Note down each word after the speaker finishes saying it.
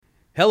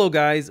Hello,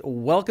 guys.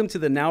 Welcome to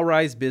the Now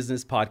Rise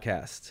Business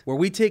Podcast, where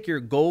we take your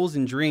goals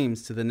and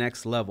dreams to the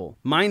next level.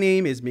 My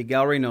name is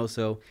Miguel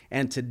Reynoso,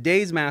 and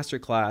today's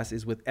masterclass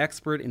is with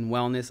expert in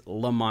wellness,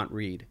 Lamont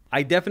Reed.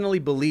 I definitely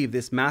believe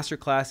this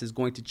masterclass is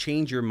going to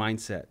change your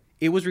mindset.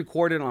 It was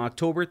recorded on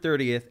October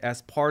 30th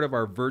as part of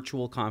our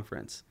virtual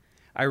conference.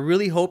 I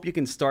really hope you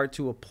can start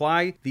to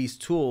apply these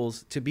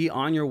tools to be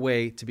on your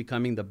way to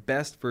becoming the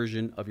best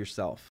version of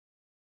yourself.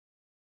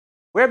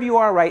 Wherever you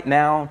are right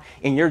now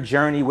in your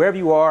journey, wherever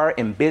you are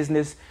in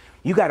business,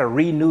 you got to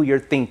renew your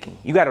thinking.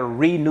 You got to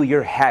renew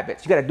your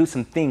habits. You got to do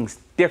some things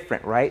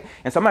different, right?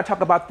 And so I'm going to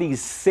talk about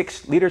these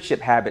 6 leadership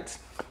habits.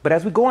 But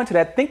as we go into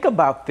that, think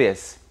about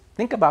this.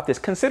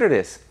 Consider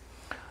this.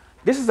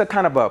 This is a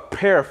kind of a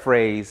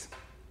paraphrase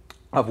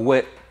of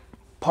what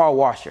Paul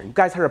Washer. You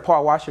guys heard of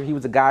Paul Washer? He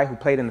was a guy who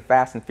played in the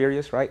Fast and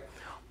Furious, right?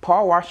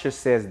 Paul Washer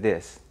says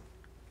this.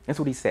 That's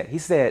what he said. He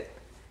said,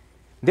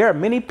 there are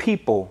many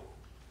people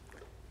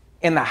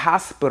in the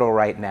hospital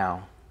right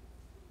now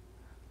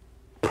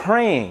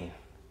praying.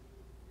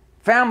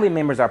 Family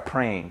members are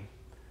praying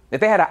that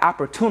they had an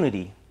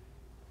opportunity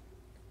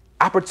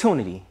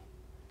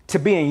to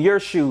be in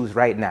your shoes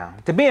right now,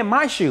 to be in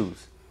my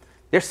shoes.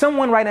 There's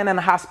someone right now in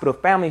the hospital,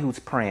 family, who's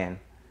praying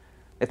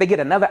that they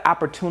get another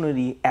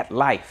opportunity at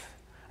life,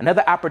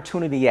 another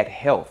opportunity at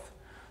health.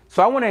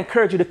 So I want to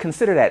encourage you to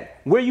consider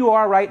that. Where you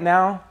are right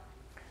now,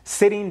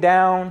 sitting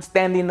down,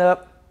 standing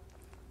up,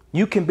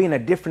 you can be in a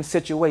different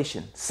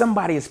situation.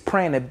 Somebody is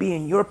praying to be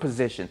in your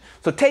position.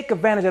 So take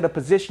advantage of the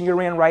position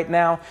you're in right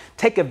now.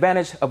 Take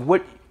advantage of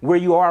where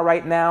you are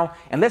right now.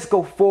 And let's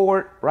go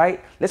forward, right?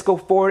 Let's go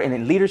forward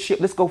in leadership.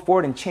 Let's go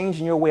forward in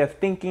changing your way of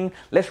thinking.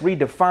 Let's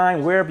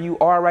redefine wherever you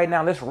are right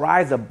now. Let's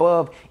rise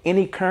above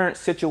any current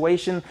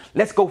situation.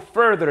 Let's go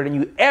further than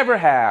you ever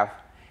have.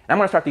 And I'm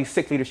going to start these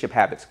 6 leadership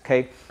habits,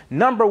 okay?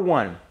 Number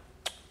 1,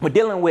 we're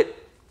dealing with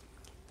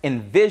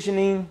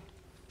envisioning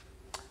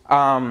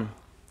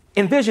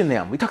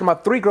them. We're talking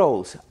about 3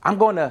 goals. I'm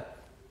going to,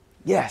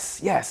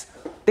 yes.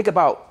 Think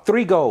about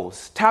 3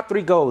 goals. Top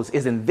 3 goals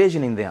is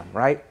envisioning them,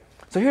 right?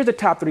 So here's the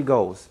top 3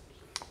 goals.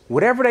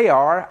 Whatever they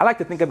are, I like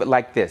to think of it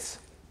like this.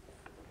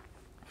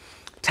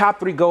 Top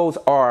 3 goals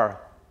are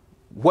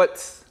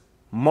what's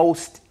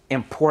most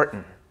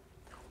important.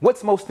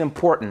 What's most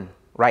important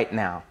right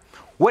now?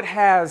 What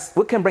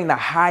can bring the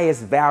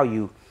highest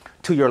value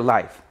to your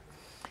life?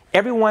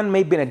 Everyone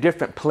may be in a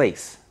different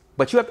place,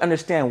 but you have to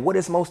understand what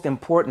is most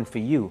important for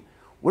you.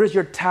 What is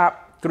your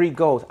top 3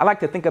 goals? I like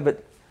to think of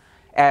it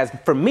as,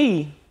 for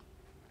me,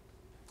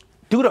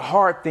 do the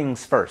hard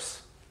things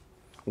first.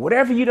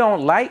 Whatever you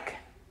don't like,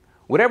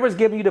 whatever is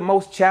giving you the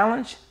most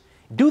challenge,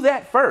 do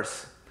that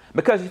first.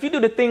 Because if you do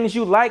the things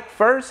you like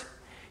first,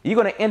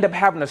 you're going to end up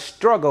having a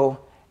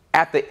struggle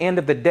at the end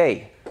of the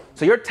day.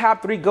 So your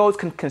top 3 goals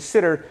can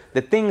consider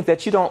the things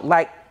that you don't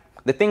like,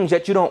 the things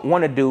that you don't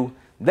want to do.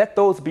 Let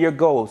those be your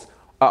goals.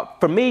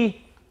 For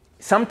me,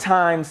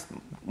 sometimes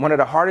one of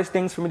the hardest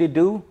things for me to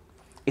do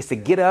is to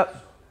get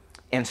up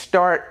and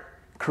start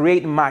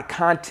creating my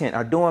content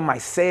or doing my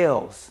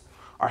sales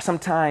or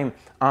sometime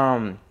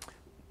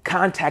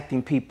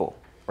contacting people,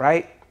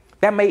 right?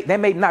 That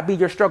may not be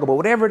your struggle, but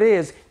whatever it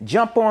is,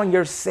 jump on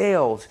your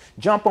sales,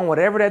 jump on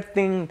whatever that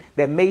thing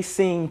that may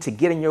seem to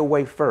get in your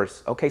way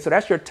first, okay? So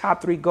that's your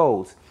top 3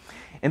 goals.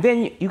 And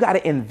then you got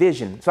to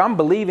envision. So I'm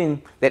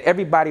believing that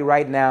everybody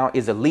right now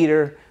is a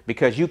leader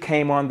because you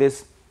came on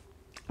this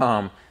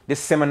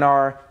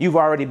seminar. You've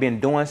already been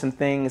doing some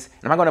things,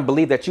 and I'm going to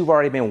believe that you've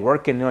already been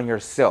working on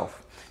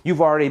yourself.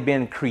 You've already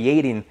been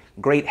creating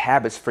great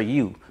habits for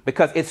you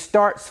because it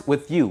starts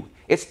with you.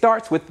 It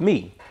starts with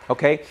me,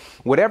 okay?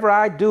 Whatever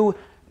I do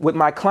with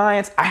my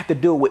clients, I have to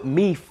do it with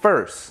me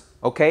first,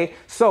 okay?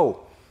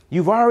 So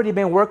you've already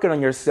been working on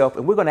yourself,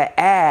 and we're going to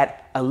add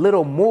a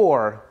little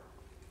more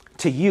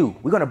to you.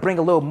 We're going to bring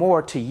a little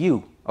more to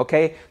you,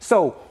 okay?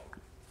 So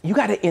you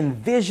got to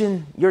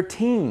envision your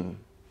team.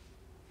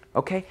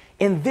 Okay,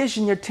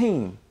 envision your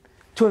team.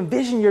 To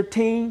envision your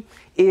team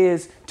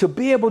is to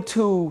be able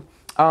to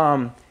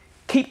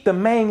keep the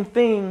main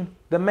thing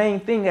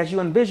as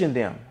you envision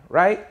them,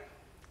 right?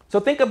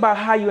 So think about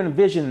how you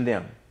envision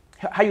them,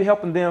 how you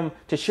helping them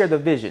to share the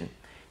vision.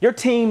 Your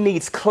team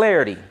needs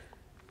clarity,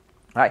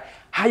 right?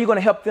 How are you going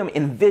to help them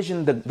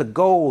envision the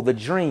goal, the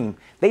dream?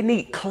 They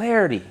need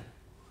clarity.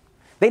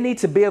 They need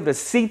to be able to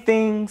see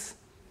things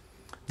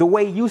the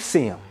way you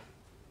see them.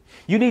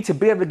 You need to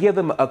be able to give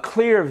them a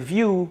clear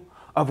view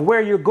of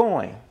where you're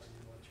going,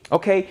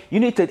 okay? You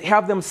need to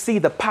have them see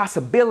the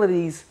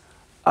possibilities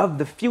of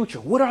the future.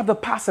 What are the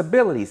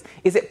possibilities?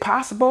 Is it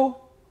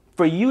possible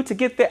for you to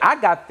get there? I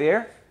got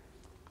there.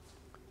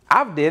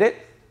 I did it.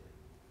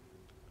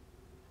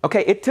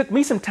 Okay, it took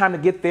me some time to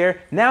get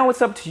there. Now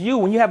it's up to you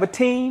when you have a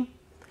team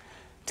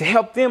to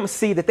help them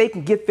see that they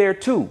can get there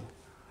too,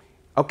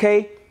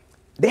 okay?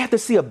 They have to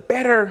see a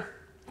better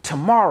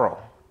tomorrow.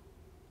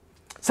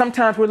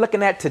 Sometimes we're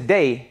looking at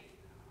today,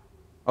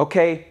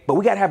 okay, but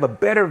we got to have a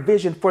better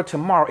vision for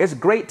tomorrow. It's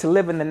great to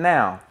live in the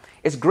now.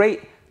 It's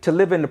great to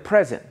live in the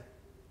present,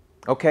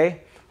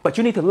 okay? But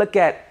you need to look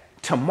at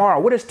tomorrow.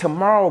 What is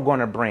tomorrow going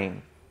to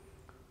bring?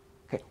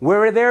 Okay.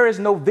 Where there is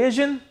no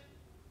vision,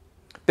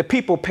 the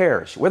people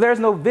perish. Where there's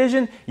no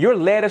vision, you're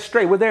led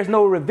astray. Where there's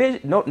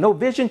no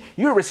vision,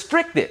 you're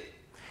restricted.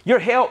 You're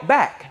held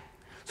back.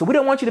 So we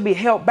don't want you to be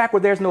held back where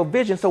there's no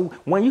vision. So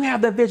when you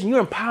have that vision, you're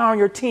empowering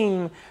your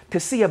team to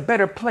see a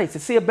better place, to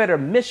see a better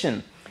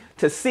mission,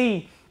 to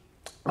see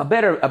a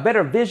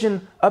better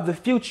vision of the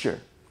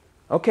future.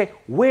 Okay,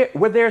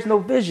 where there's no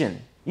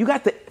vision, you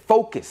got to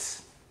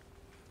focus.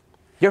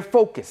 Your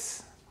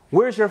focus.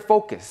 Where's your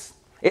focus?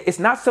 It's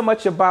not so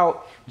much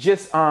about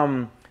just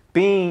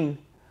being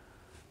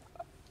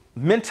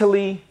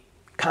mentally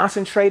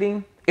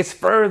concentrating. It's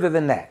further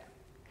than that.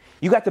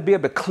 You got to be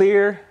able to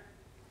clear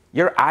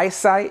your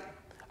eyesight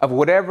of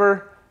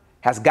whatever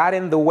has got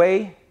in the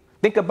way.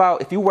 Think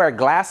about if you wear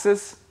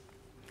glasses,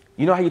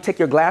 you know how you take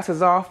your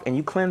glasses off and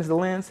you cleanse the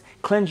lens?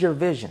 Cleanse your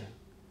vision.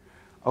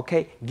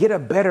 Okay? Get a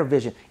better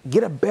vision.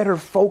 Get a better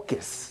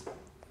focus.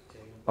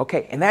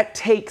 Okay? And that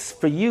takes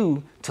for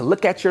you to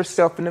look at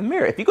yourself in the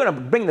mirror. If you're going to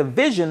bring the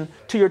vision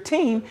to your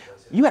team,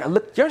 you got to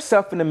look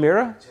yourself in the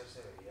mirror.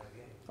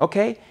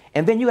 Okay?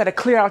 And then you got to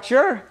clear out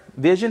your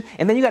vision.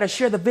 And then you got to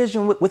share the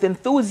vision with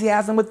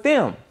enthusiasm with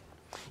them.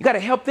 You got to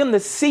help them to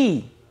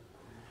see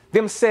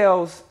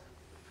themselves,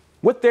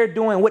 what they're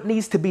doing, what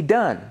needs to be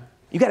done.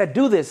 You got to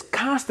do this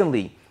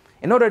constantly.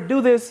 In order to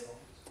do this,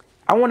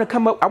 I want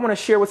to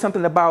share with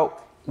something about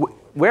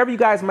wherever you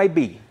guys may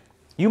be.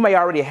 You may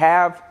already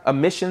have a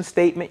mission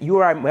statement. You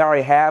may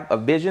already have a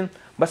vision,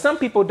 but some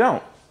people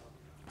don't.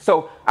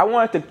 So I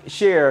wanted to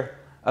share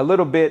a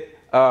little bit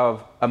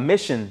of a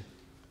mission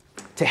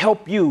to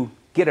help you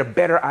get a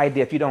better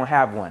idea if you don't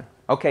have one.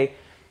 Okay.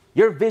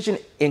 Your vision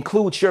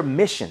includes your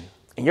mission,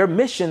 and your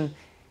mission,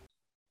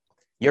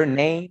 your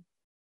name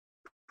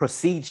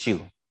precedes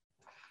you.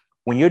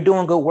 When you're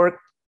doing good work,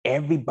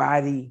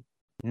 everybody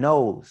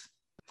knows.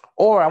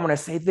 Or I want to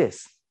say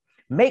this,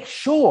 make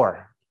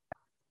sure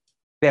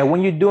that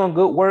when you're doing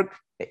good work,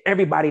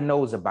 everybody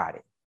knows about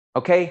it.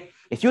 Okay.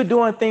 If you're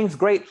doing things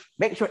great,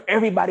 make sure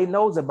everybody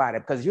knows about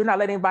it, because you're not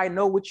letting anybody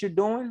know what you're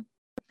doing.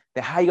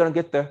 Then how are you going to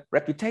get the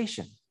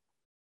reputation?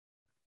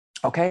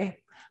 Okay.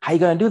 How are you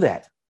going to do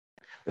that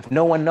if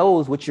no one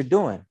knows what you're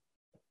doing?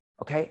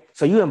 Okay.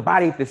 So you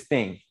embodied this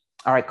thing.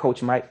 All right,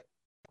 Coach Mike.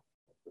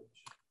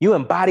 You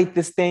embodied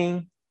this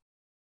thing.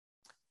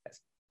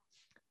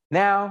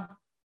 Now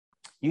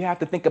you have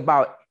to think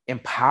about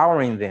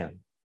empowering them.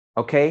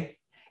 Okay.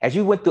 As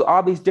you went through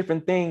all these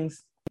different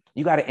things,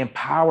 you got to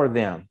empower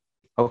them.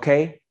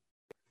 Okay.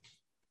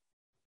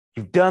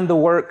 You've done the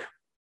work.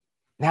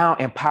 Now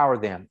empower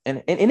them.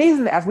 And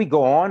even as we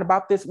go on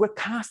about this, we're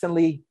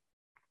constantly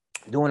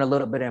doing a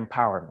little bit of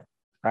empowerment,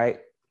 right?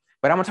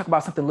 But I'm going to talk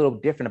about something a little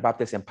different about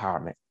this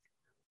empowerment.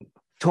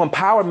 To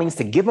empower means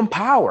to give them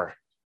power,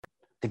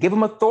 to give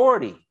them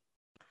authority,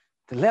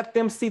 to let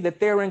them see that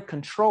they're in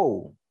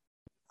control.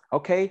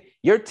 Okay?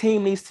 Your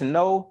team needs to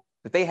know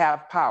that they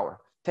have power.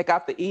 Take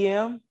out the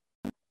EM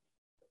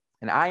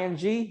and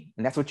ING,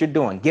 and that's what you're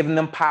doing, giving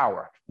them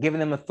power, giving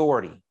them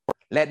authority,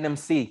 letting them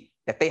see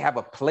that they have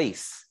a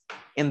place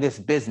in this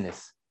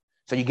business.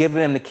 So you're giving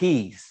them the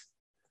keys.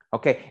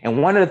 Okay.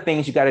 And one of the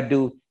things you got to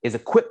do is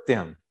equip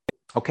them.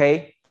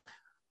 Okay.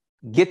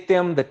 Get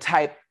them the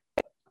type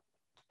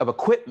of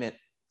equipment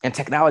and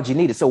technology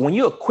needed. So when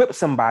you equip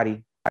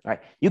somebody, right,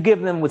 you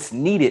give them what's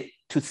needed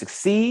to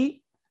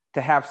succeed,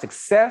 to have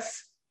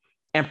success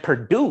and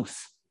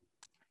produce.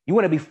 You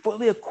want to be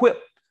fully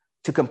equipped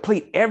to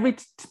complete every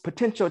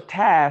potential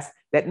task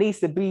that needs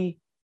to be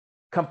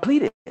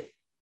completed.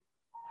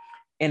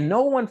 And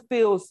no one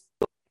feels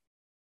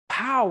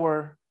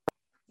power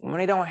when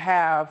they don't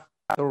have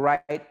the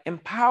right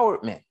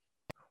empowerment,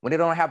 when they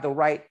don't have the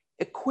right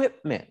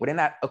equipment, when they're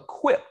not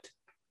equipped.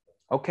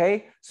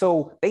 Okay.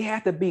 So they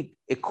have to be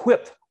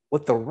equipped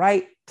with the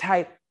right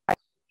type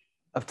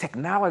of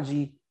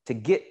technology to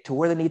get to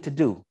where they need to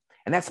do.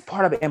 And that's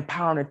part of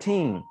empowering a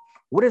team.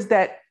 What is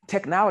that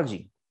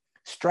technology?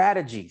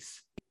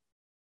 Strategies,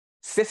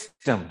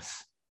 systems.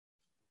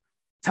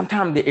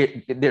 Sometimes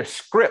there's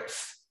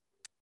scripts.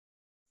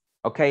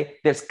 Okay.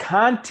 There's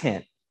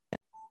content.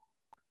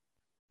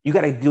 You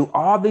got to do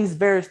all these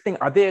various things.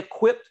 Are they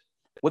equipped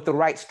with the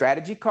right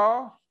strategy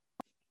call?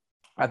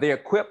 Are they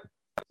equipped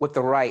with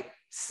the right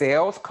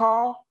sales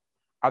call?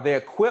 Are they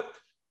equipped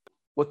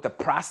with the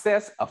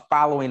process of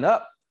following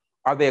up?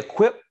 Are they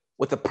equipped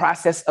with the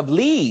process of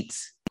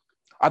leads?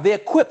 Are they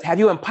equipped? Have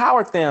you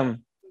empowered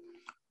them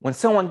when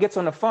someone gets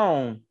on the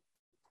phone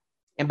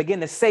and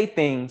begin to say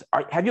things?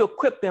 Have you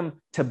equipped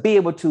them to be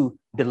able to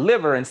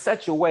deliver in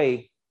such a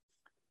way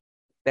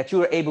that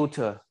you are able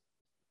to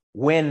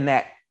win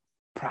that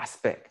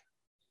prospect?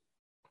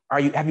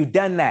 Have you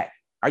done that?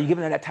 Are you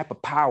giving them that type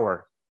of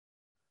power?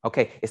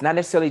 Okay, it's not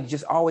necessarily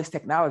just always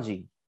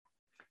technology.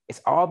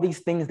 It's all these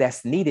things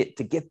that's needed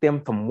to get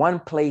them from one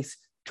place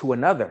to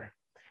another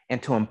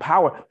and to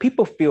empower.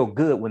 People feel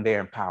good when they're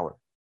empowered.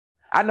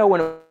 I know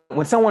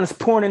when someone is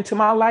pouring into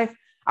my life,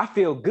 I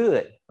feel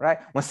good, right?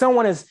 When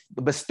someone is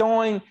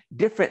bestowing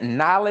different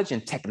knowledge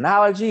and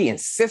technology and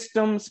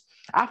systems,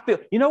 I feel,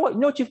 you know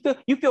what you feel?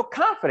 You feel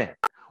confident.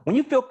 When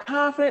you feel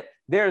confident,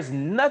 there's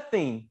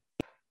nothing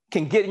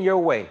can get in your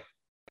way.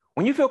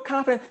 When you feel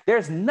confident,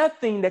 there's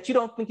nothing that you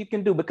don't think you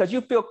can do because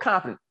you feel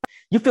confident.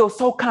 You feel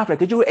so confident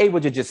that you're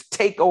able to just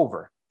take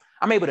over.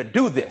 I'm able to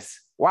do this.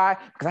 Why?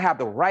 Because I have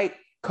the right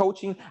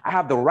coaching. I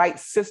have the right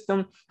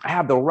system. I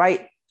have the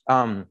right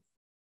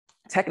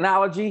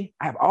technology.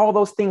 I have all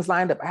those things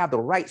lined up. I have the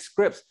right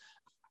scripts.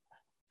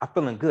 I'm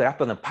feeling good. I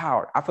feel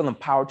empowered. I feel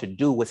empowered to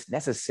do what's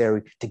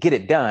necessary to get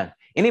it done.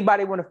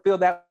 Anybody want to feel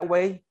that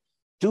way?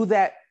 Do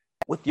that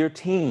with your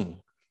team.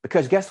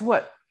 Because guess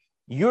what?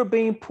 You're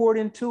being poured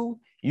into.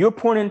 You're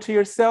pouring into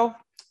yourself.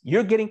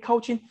 You're getting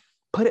coaching.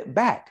 Put it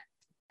back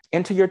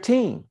into your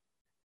team,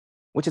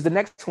 which is the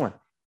next one.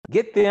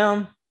 Get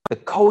them the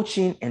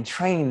coaching and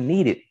training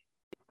needed.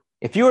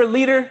 If you're a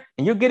leader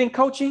and you're getting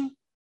coaching,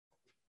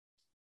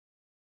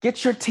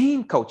 get your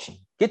team coaching.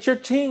 Get your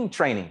team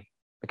training.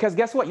 Because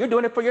guess what? You're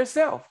doing it for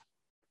yourself.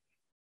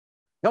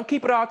 Don't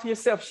keep it all to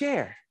yourself.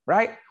 Share,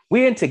 right?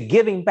 We're into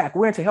giving back.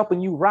 We're into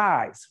helping you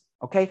rise,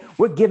 okay?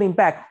 We're giving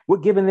back. We're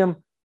giving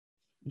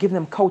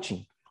them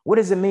coaching. What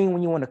does it mean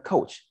when you want to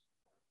coach?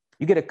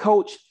 You get a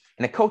coach,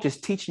 and the coach is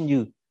teaching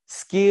you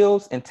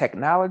skills and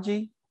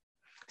technology,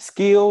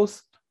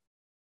 skills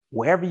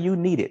wherever you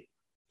need it.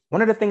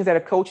 One of the things that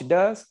a coach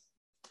does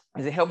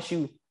is it helps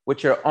you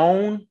with your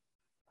own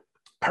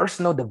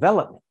personal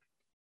development,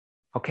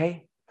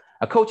 okay?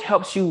 A coach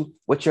helps you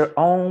with your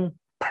own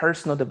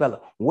personal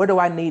development. What do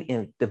I need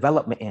in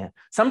development in?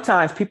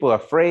 Sometimes people are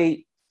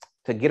afraid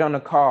to get on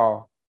a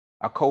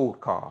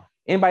cold call.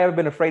 Anybody ever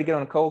been afraid to get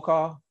on a cold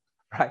call?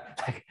 Right?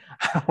 Like,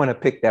 I don't want to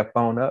pick that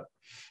phone up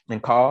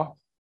and call,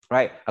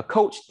 right? A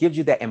coach gives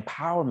you that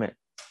empowerment,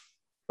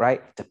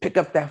 right? To pick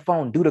up that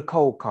phone, do the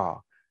cold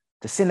call,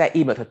 to send that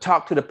email, to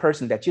talk to the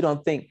person that you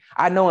don't think.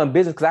 I know in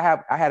business, because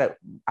I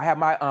had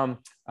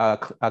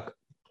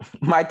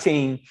my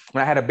team,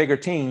 when I had a bigger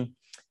team,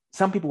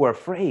 some people were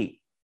afraid.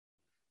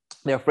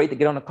 They're afraid to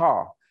get on the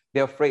call.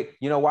 They're afraid.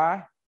 You know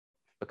why?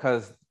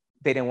 Because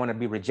they didn't want to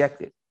be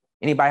rejected.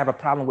 Anybody have a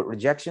problem with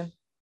rejection?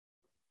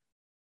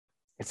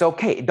 It's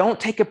okay. Don't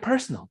take it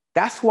personal.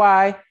 That's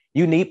why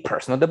you need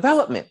personal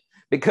development,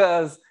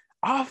 because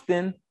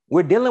often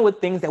we're dealing with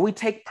things that we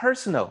take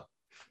personal.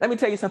 Let me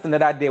tell you something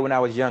that I did when I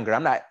was younger.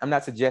 I'm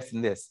not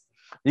suggesting this.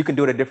 You can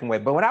do it a different way.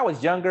 But when I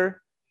was younger,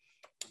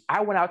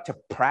 I went out to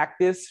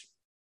practice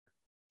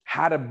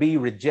how to be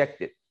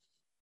rejected.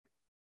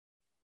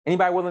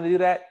 Anybody willing to do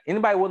that?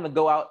 Anybody willing to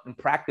go out and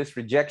practice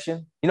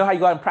rejection? You know how you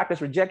go out and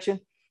practice rejection?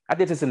 I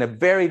did this in a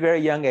very, very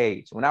young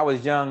age. When I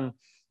was young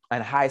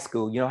in high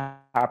school, you know how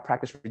I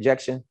practiced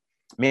rejection?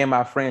 Me and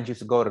my friends used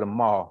to go to the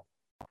mall.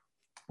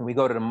 When we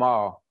go to the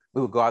mall,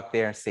 we would go out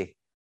there and say,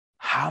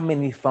 how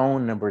many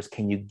phone numbers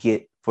can you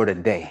get for the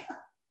day?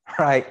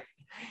 Right?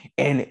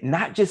 And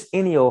not just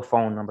any old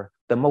phone number,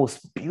 the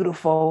most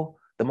beautiful,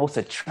 the most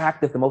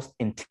attractive, the most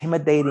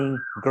intimidating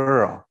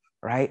girl,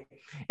 right?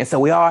 And so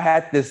we all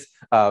had this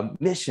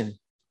mission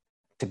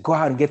to go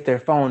out and get their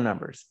phone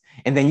numbers.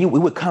 And then we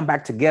would come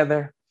back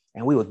together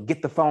and we would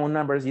get the phone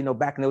numbers. You know,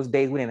 back in those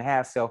days, we didn't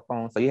have cell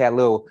phones. So you had a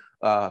little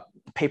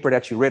paper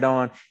that you writ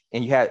on,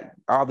 and you had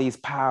all these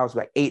piles,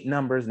 like 8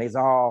 numbers, and they's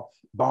all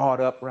balled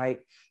up, right?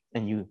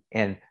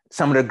 And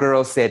some of the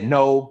girls said,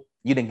 no,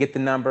 you didn't get the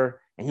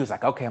number. And he was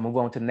like, okay, I'm gonna go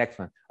on to the next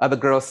one. Other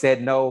girls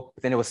said no,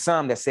 but then there was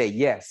some that said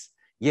yes,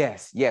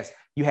 yes, yes.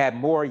 You had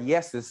more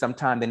yeses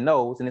sometimes than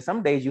no's. And in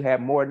some days you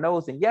had more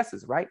no's than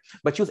yeses, right?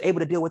 But you was able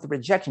to deal with the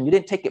rejection. You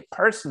didn't take it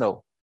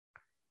personal.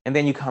 And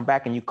then you come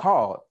back and you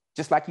called,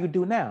 just like you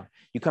do now.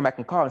 You come back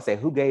and call and say,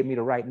 who gave me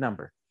the right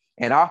number?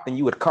 And often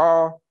you would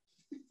call,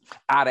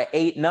 out of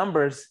 8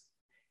 numbers,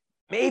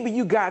 maybe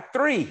you got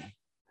 3,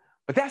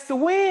 but that's the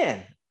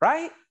win,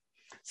 right?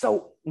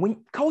 So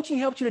when coaching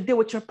helps you to deal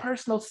with your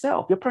personal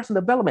self, your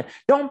personal development,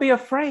 don't be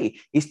afraid.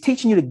 It's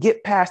teaching you to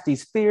get past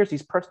these fears,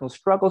 these personal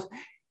struggles.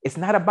 It's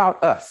not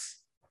about us.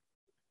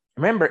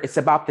 Remember, it's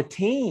about the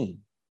team,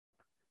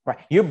 right?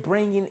 You're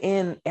bringing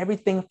in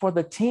everything for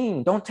the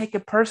team. Don't take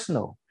it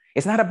personal.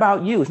 It's not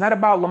about you. It's not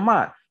about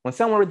Lamont. When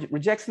someone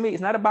rejects me,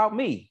 it's not about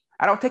me.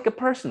 I don't take it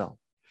personal.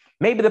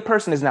 Maybe the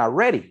person is not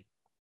ready.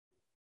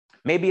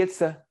 Maybe it's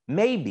a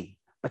maybe,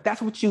 but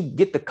that's what you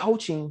get the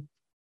coaching.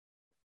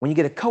 When you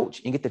get a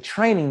coach, you get the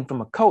training from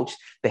a coach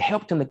to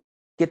help them to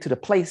get to the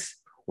place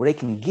where they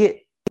can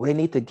get where they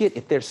need to get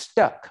if they're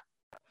stuck.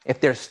 If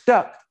they're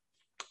stuck,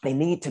 they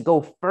need to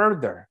go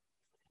further.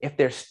 If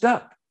they're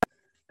stuck,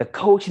 the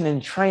coaching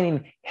and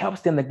training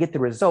helps them to get the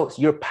results.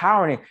 You're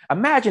powering it.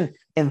 Imagine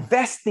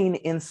investing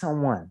in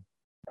someone.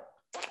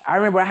 I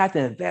remember I had to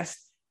invest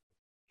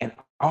in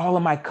all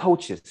of my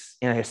coaches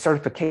in a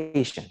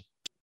certification.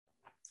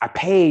 I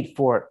paid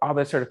for all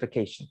their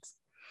certifications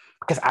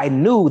because I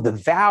knew the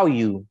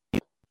value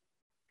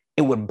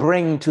it would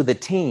bring to the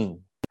team.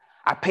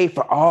 I paid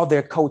for all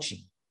their coaching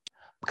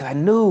because I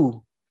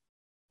knew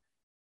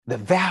the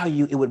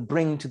value it would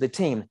bring to the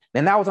team.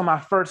 And that was on my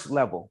first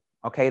level,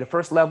 okay? The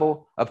first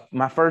level of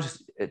my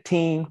first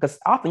team, because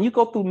often you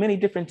go through many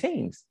different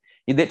teams.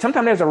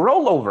 Sometimes there's a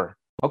rollover,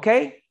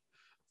 okay?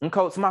 And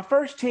so my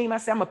first team, I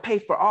said, I'm gonna pay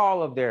for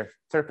all of their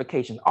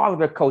certifications, all of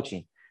their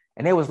coaching.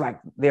 And it was like,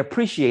 they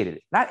appreciated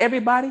it. Not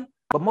everybody,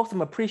 but most of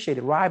them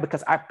appreciated it. Why?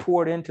 Because I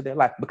poured into their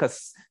life,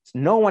 because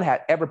no one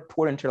had ever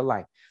poured into their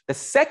life. The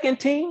second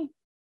team,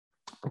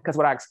 because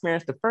what I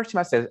experienced the first time,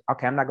 I said,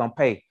 okay, I'm not going to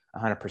pay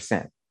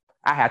 100%.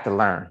 I had to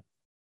learn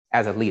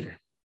as a leader.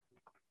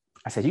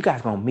 I said, you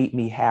guys going to meet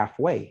me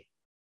halfway.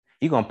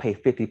 You're going to pay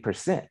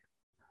 50%,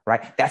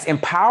 right? That's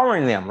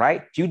empowering them,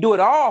 right? If you do it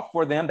all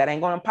for them, that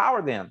ain't going to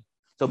empower them.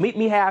 So meet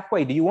me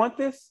halfway. Do you want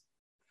this?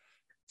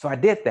 So I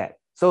did that.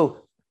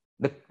 So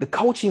the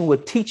coaching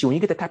would teach you. When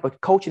you get the type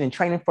of coaching and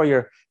training for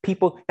your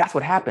people, that's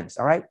what happens,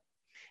 all right?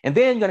 And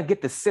then you're going to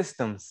get the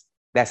systems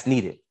that's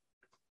needed.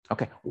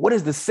 Okay, what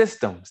is the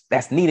systems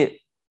that's needed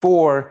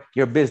for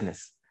your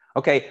business?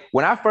 Okay,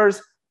 when I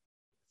first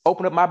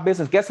opened up my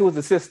business, guess who was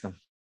the system?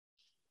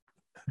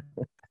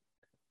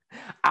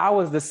 I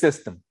was the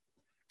system.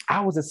 I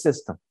was the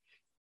system.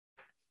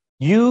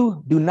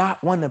 You do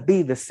not want to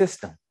be the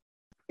system.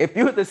 If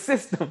you're the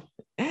system,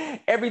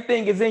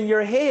 everything is in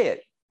your head.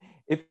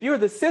 If you're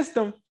the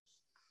system,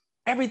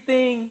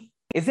 everything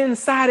is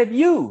inside of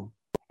you.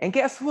 And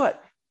guess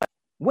what?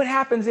 What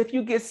happens if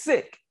you get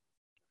sick?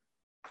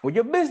 Well,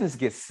 your business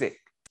gets sick.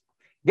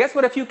 Guess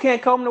what if you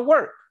can't come to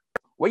work?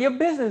 Well, your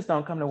business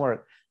don't come to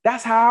work.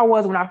 That's how I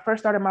was when I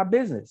first started my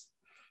business.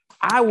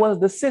 I was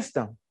the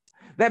system.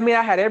 That means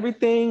I had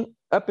everything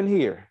up in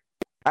here.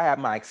 I had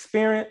my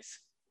experience.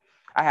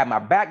 I had my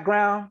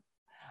background.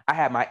 I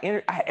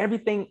had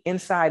everything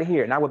inside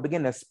here. And I would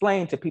begin to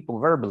explain to people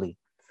verbally.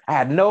 I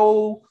had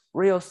no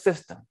real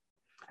system.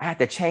 I had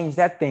to change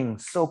that thing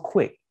so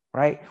quick,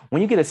 right?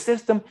 When you get a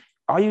system,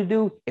 all you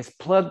do is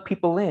plug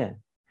people in.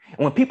 And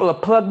when people are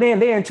plugged in,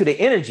 they're into the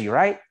energy,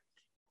 right?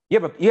 You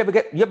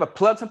ever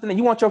plug something and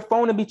you want your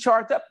phone to be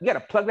charged up? You got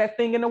to plug that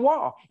thing in the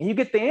wall and you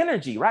get the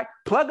energy, right?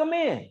 Plug them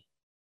in,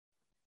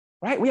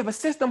 right? We have a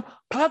system,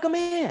 plug them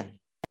in.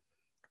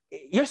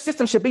 Your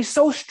system should be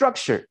so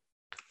structured,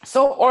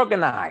 so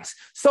organized,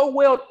 so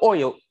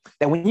well-oiled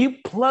that when you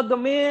plug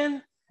them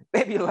in,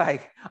 they be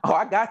like, oh,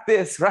 I got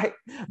this, right?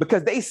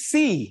 Because they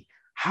see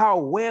how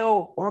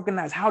well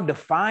organized, how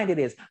defined it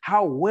is,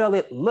 how well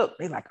it looked.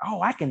 They're like,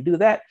 oh, I can do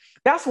that.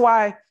 That's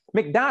why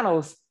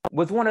McDonald's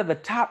was one of the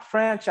top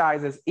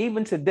franchises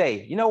even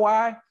today. You know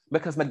why?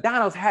 Because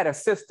McDonald's had a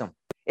system.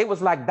 It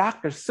was like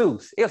Dr.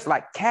 Seuss. It was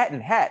like cat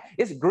and hat.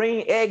 It's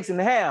green eggs and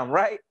ham,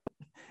 right?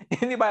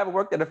 Anybody ever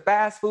worked at a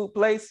fast food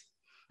place?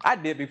 I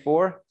did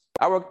before.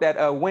 I worked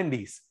at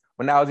Wendy's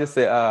when I was just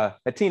a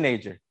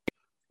teenager.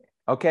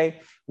 Okay,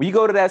 when you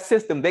go to that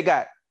system, they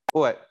got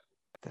what?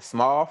 The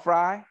small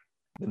fry,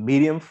 the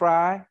medium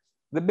fry,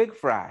 the big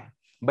fry.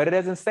 But it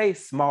doesn't say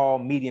small,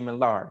 medium, and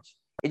large.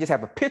 It just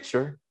have a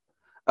picture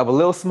of a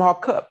little small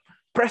cup.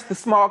 Press the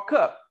small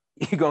cup.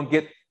 You're going to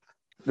get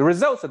the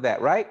results of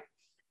that, right?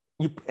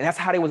 And that's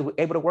how they was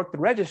able to work the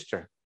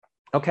register.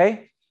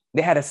 Okay,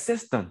 they had a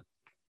system.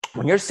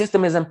 When your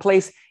system is in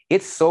place,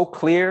 it's so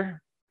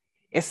clear.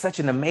 It's such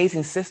an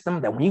amazing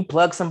system that when you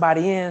plug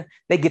somebody in,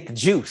 they get the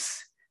juice.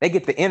 They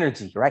get the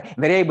energy, right?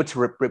 And they're able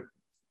to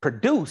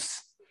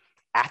produce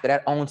after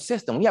that own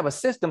system. When you have a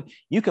system,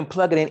 you can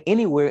plug it in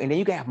anywhere, and then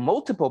you can have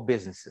multiple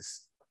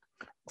businesses.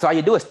 So all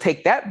you do is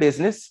take that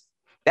business,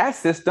 that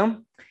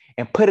system,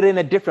 and put it in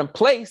a different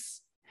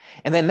place.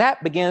 And then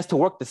that begins to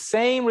work the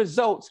same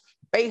results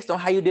based on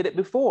how you did it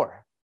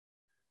before.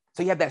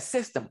 So you have that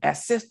system. That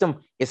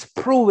system is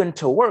proven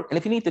to work. And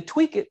if you need to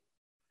tweak it,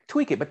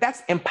 tweak it. But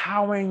that's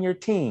empowering your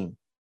team.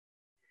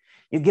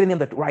 You're getting them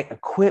the right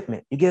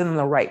equipment. You're giving them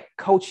the right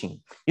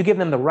coaching. You're giving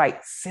them the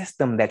right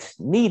system that's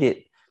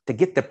needed to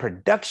get the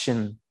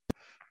production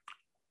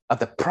of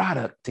the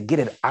product, to get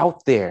it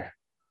out there.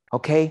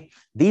 Okay?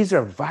 These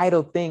are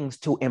vital things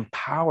to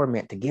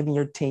empowerment, to giving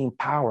your team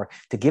power,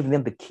 to giving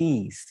them the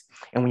keys.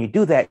 And when you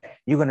do that,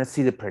 you're going to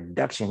see the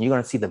production. You're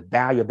going to see the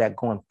value of that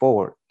going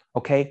forward.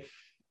 Okay?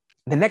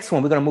 The next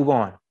one, we're going to move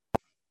on.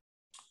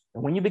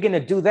 And when you begin to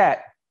do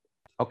that,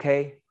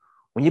 okay,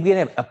 when you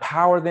begin to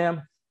empower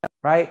them,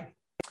 right,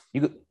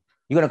 you're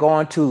going to go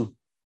on to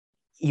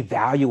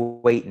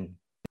evaluating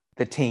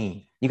the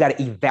team. You got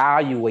to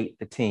evaluate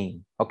the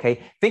team,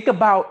 okay? Think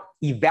about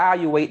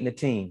evaluating the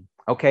team,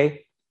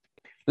 okay?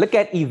 Look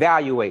at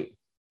evaluate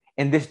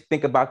and just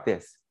think about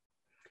this.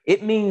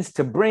 It means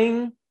to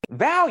bring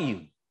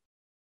value.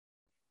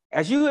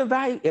 If you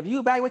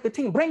evaluate the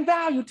team, bring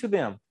value to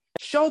them.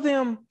 Show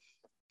them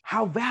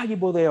how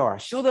valuable they are.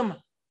 Show them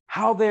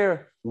how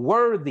they're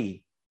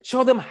worthy.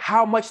 Show them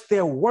how much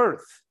they're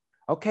worth,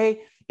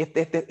 okay?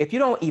 If you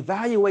don't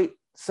evaluate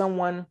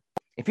someone,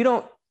 if you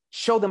don't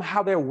show them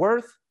how they're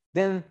worth,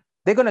 then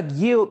they're going to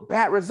yield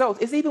bad results.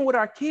 It's even with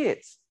our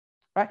kids,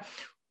 right?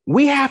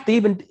 We have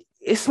to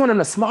it's one of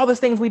the smallest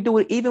things we do,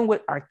 even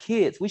with our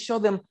kids. We show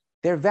them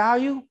their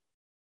value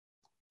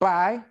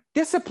by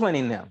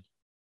disciplining them,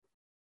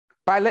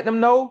 by letting them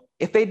know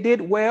if they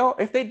did well,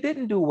 if they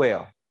didn't do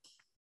well.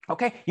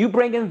 Okay, you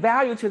bring in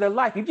value to their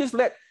life. You just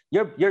let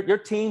your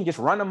team just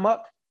run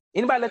amok.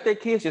 Anybody let their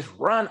kids just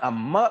run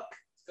amok?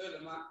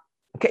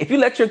 Okay, if you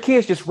let your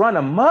kids just run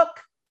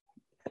amok,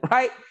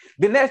 right,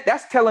 then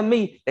that's telling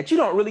me that you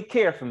don't really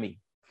care for me.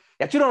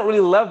 that you don't really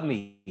love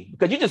me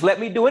because you just let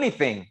me do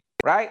anything,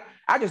 right?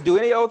 I just do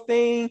any old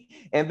thing,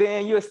 and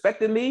then you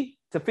expected me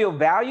to feel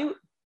valued.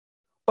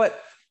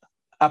 But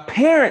a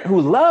parent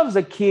who loves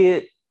a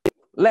kid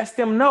lets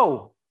them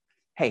know,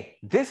 hey,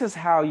 this is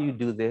how you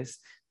do this.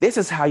 This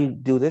is how you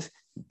do this.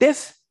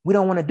 This, we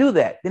don't want to do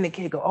that. Then the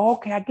kid go, oh,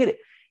 okay, I get it.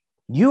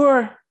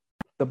 You're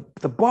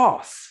the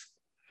boss.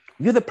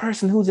 You're the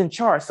person who's in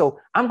charge. So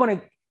I'm going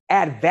to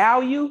add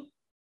value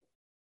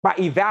by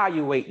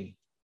evaluating.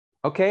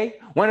 Okay.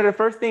 One of the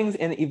first things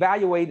in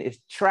evaluating is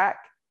track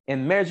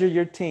and measure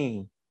your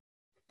team.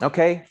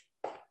 Okay.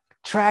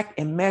 Track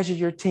and measure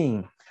your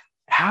team.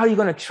 How are you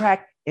going to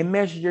track and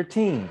measure your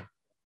team?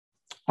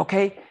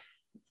 Okay.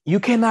 You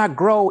cannot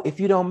grow if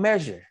you don't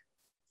measure.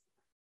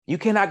 You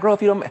cannot grow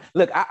if you don't.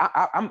 Look,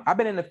 I've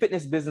been in the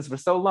fitness business for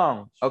so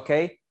long.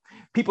 Okay.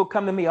 People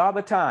come to me all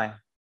the time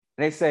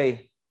and they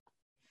say,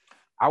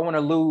 I want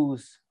to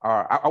lose,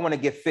 or I want to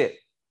get fit.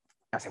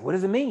 I say, what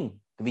does it mean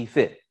to be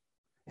fit?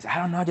 They say, I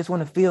don't know. I just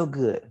want to feel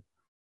good.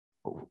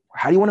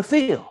 How do you want to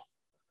feel?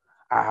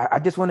 I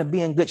just want to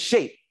be in good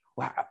shape.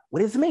 Well,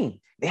 what does it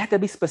mean? They have to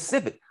be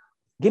specific.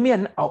 Give me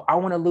I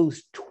want to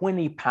lose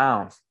 20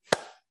 pounds.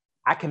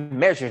 I can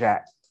measure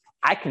that.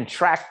 I can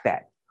track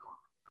that.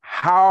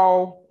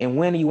 How and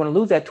when do you want to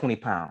lose that 20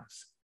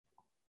 pounds?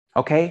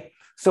 Okay.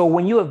 So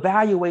when you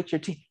evaluate your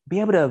team, be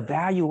able to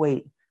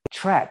evaluate,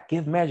 track,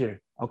 give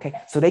measure. Okay.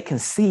 So they can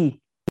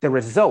see the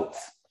results.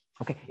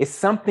 Okay. It's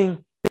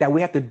something that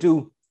we have to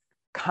do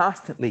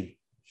constantly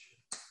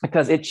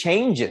because it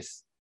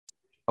changes.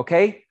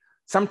 Okay.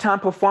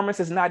 Sometimes performance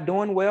is not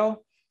doing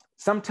well.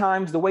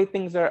 Sometimes the way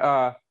things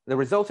are, the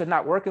results are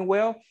not working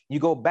well. You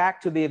go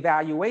back to the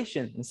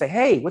evaluation and say,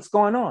 hey, what's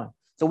going on?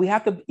 So we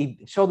have to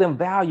show them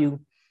value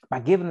by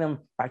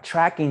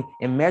tracking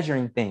and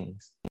measuring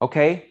things.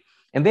 Okay.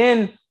 And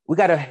then we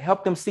got to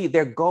help them see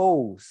their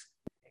goals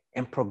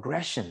and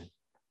progression.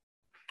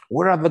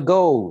 What are the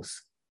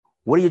goals?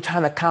 What are you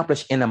trying to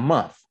accomplish in a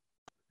month?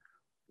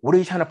 What are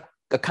you trying to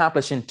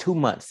accomplish in 2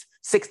 months,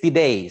 60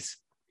 days?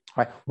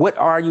 Right? What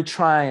are you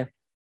trying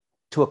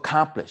to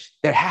accomplish?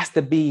 There has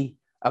to be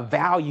a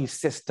value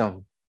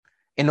system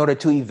in order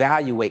to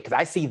evaluate, because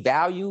I see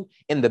value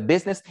in the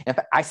business. If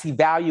I see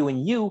value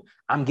in you,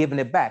 I'm giving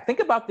it back. Think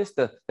about this,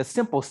 the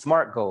simple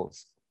SMART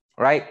goals,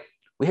 right?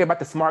 We hear about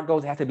the SMART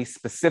goals. They have to be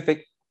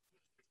specific,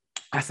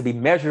 has to be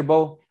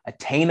measurable,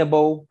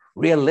 attainable,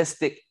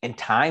 realistic, and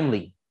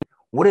timely.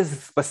 What is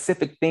the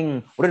specific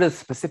thing? What are the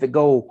specific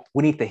goal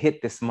we need to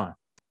hit this month?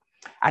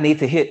 I need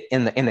to hit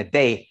in the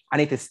day. I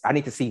need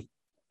to see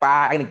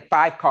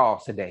five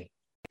calls today.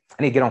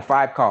 I need to get on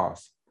 5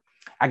 calls.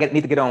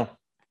 Need to get on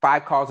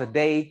 5 calls a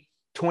day,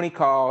 20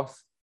 calls,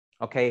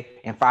 okay,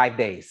 in 5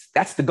 days.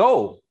 That's the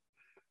goal.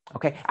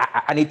 Okay.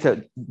 I need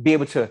to be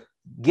able to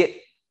get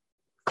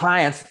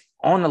clients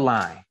on the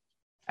line.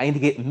 I need to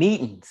get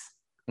meetings.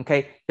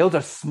 Okay. Those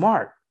are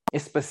SMART.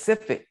 It's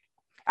specific.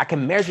 I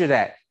can measure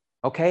that.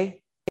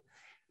 Okay.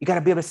 You got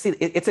to be able to see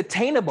it's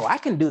attainable. I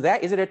can do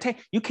that. Is it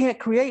attainable? You can't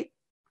create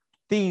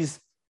these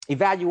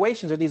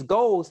evaluations or these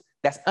goals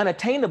that's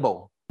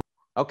unattainable.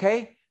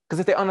 Okay. Because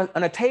if they're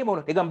unattainable,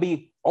 they're going to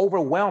be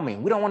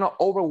overwhelming. We don't want to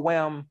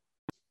overwhelm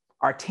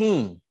our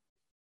team.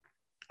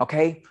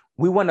 Okay.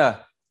 We want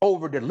to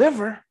over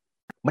deliver,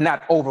 but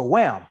not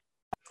overwhelm.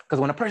 Because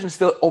when a person's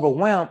still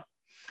overwhelmed,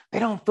 they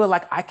don't feel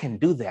like I can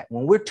do that.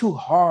 When we're too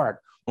hard,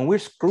 when we're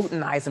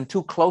scrutinizing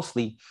too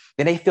closely,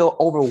 then they feel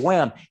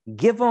overwhelmed.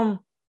 Give them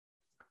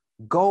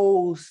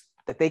goals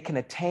that they can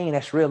attain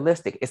that's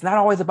realistic. It's not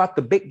always about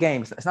the big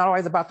games. It's not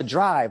always about the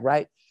drive,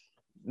 right?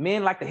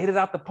 Men like to hit it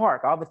out the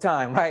park all the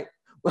time, right?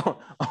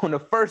 On the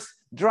first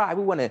drive,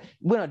 we want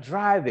to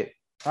drive it,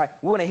 right?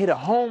 We want to hit a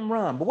home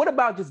run. But what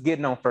about just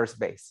getting on first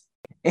base?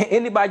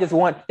 Anybody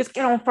just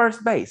get on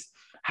first base.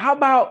 How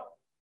about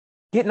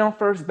getting on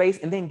first base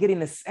and then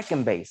getting to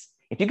second base?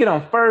 If you get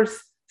on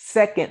first,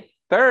 second,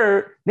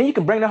 third, then you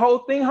can bring the whole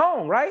thing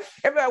home, right?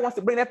 Everybody wants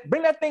to bring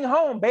that thing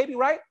home, baby,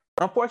 right?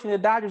 Unfortunately,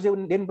 the Dodgers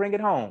didn't bring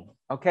it home,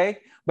 okay?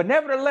 But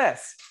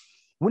nevertheless,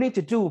 we need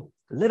to do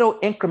little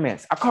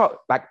increments. I call it,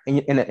 like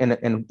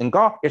in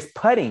golf, it's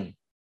putting.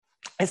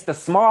 It's the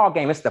small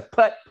game. It's the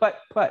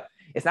putt.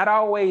 It's not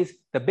always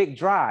the big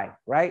drive,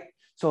 right?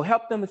 So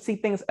help them to see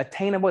things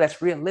attainable,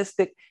 that's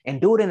realistic,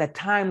 and do it in a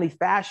timely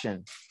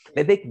fashion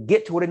that they can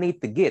get to what they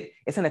need to get.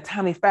 It's in a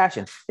timely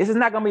fashion. This is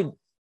not going to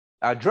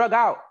be drug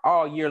out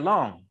all year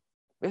long.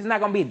 This is not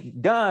going to be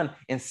done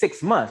in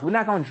 6 months. We're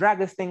not going to drag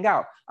this thing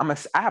out. I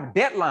have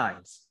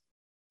deadlines.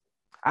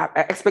 I have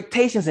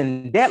expectations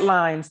and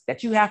deadlines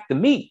that you have to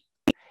meet.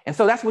 And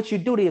so that's what you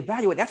do to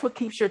evaluate. That's what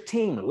keeps your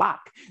team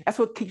locked. That's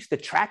what keeps the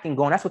tracking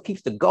going. That's what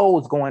keeps the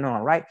goals going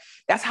on, right?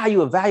 That's how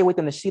you evaluate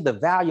them, to see the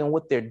value in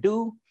what they're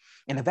due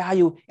and the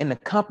value in the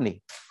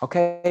company,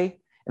 okay?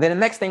 And then the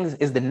next thing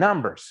is the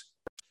numbers.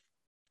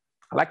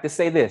 I like to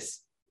say this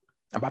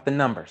about the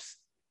numbers,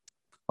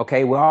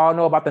 okay? We all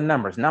know about the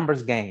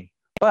numbers game.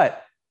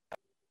 But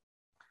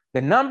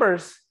the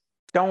numbers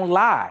don't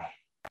lie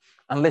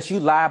unless you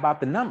lie about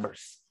the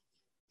numbers,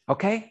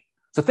 okay?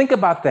 So think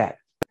about that.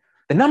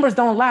 The numbers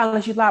don't lie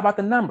unless you lie about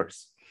the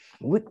numbers.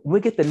 We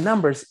get the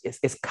numbers,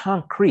 it's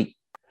concrete.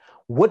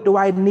 What do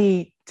I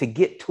need to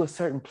get to a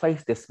certain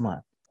place this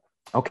month?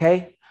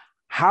 Okay.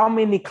 How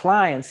many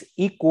clients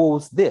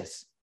equals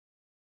this?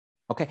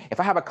 Okay.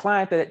 If I have a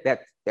client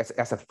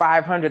that's a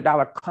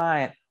 $500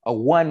 client, a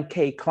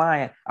 1K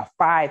client, a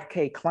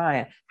 5K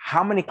client,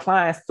 how many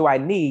clients do I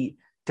need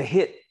to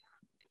hit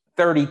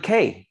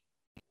 30K?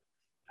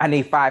 I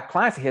need 5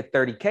 clients to hit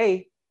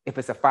 30K. If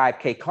it's a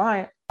 5K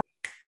client,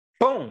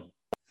 boom.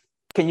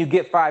 Can you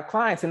get 5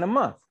 clients in a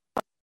month?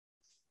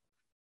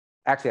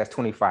 Actually, that's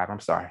 25. I'm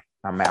sorry.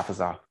 My math is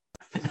off.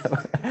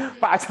 5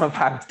 times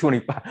 5 is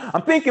 25.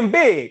 I'm thinking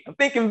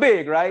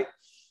big, right?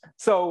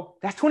 So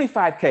that's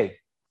 25K.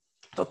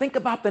 So think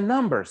about the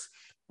numbers.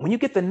 When you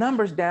get the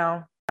numbers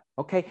down,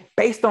 okay,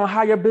 based on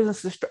how your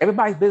business is,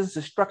 everybody's business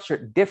is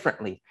structured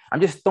differently.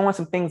 I'm just throwing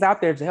some things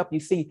out there to help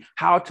you see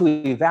how to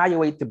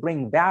evaluate to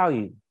bring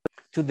value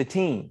to the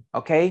team,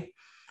 okay?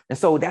 And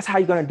so that's how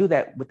you're going to do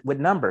that with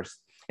numbers.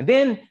 And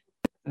then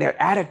their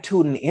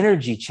attitude and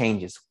energy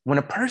changes. When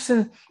a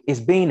person is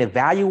being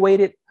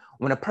evaluated,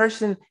 when a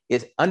person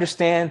is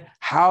understand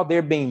how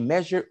they're being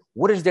measured,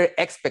 what is their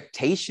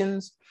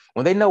expectations,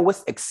 when they know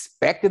what's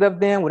expected of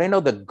them, when they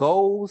know the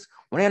goals,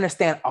 when they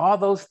understand all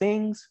those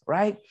things,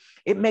 right?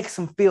 It makes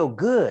them feel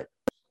good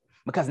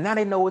because now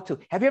they know what to.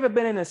 Have you ever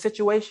been in a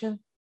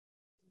situation,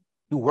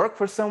 you work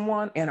for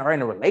someone and are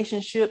in a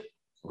relationship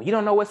where you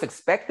don't know what's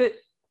expected?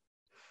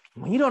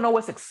 When you don't know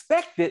what's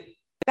expected,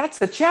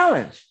 that's a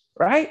challenge,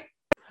 right?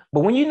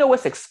 But when you know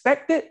what's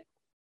expected,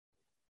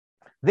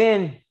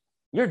 then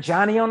you're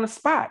Johnny on the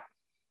spot.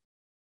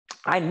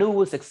 I knew what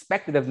was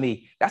expected of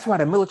me. That's why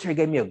the military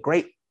gave me a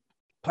great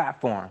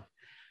platform.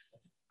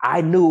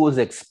 I knew what was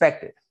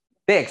expected.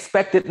 They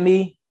expected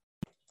me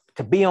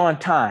to be on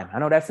time. I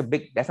know that's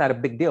not a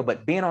big deal,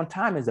 but being on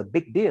time is a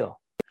big deal.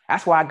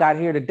 That's why I got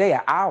here today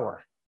an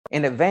hour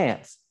in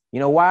advance. You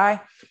know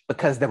why?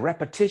 Because the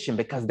repetition,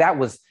 because that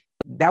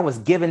was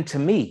given to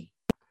me.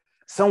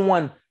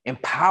 Someone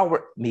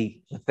empowered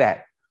me with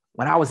that.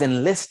 When I was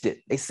enlisted,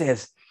 they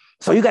says,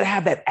 so you got to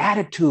have that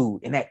attitude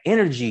and that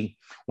energy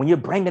when you're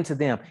bringing to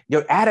them.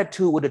 Your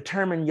attitude will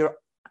determine your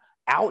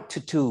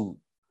altitude.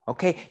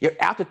 Okay. Your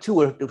altitude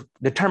will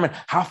determine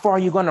how far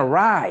you're going to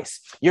rise.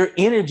 Your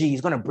energy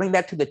is going to bring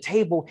that to the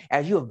table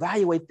as you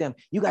evaluate them.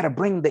 You got to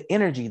bring the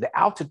energy, the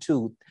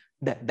altitude,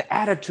 the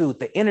attitude,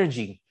 the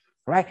energy,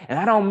 right? And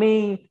I don't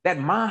mean that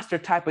monster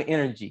type of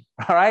energy.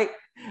 All right.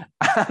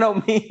 I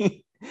don't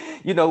mean,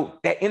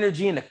 that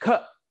energy in the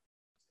cup.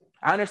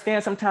 I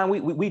understand sometimes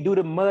we do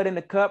the mud in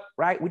the cup,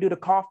 right? We do the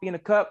coffee in the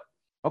cup.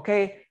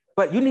 Okay.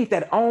 But you need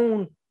that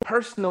own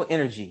personal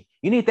energy.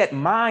 You need that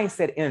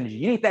mindset energy.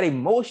 You need that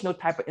emotional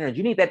type of energy.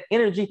 You need that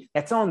energy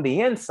that's on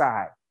the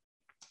inside,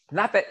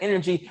 not that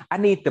energy I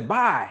need to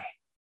buy.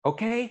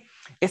 Okay.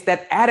 It's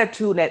that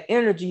attitude, that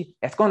energy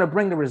that's going to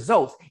bring the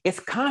results. It's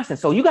constant.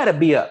 So you got to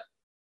be up.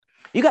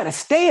 You got to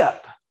stay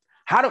up.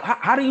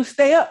 How do you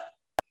stay up?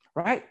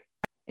 Right?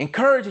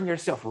 Encouraging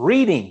yourself,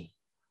 reading,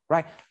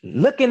 right?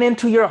 Looking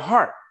into your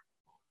heart.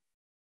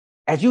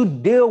 As you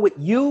deal with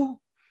you,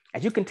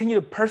 as you continue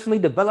to personally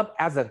develop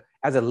as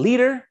a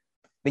leader,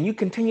 then you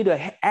continue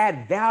to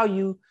add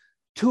value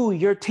to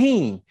your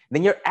team.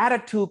 Then your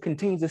attitude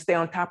continues to stay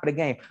on top of the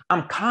game.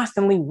 I'm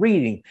constantly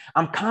reading.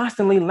 I'm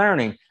constantly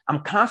learning.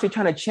 I'm constantly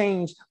trying to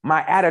change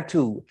my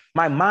attitude,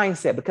 my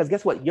mindset, because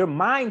guess what? Your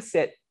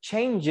mindset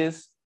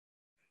changes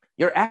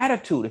your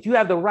attitude. If you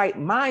have the right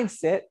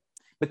mindset,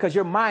 because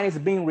your mind is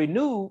being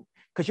renewed,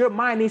 because your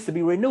mind needs to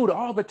be renewed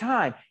all the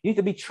time. You need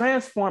to be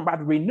transformed by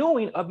the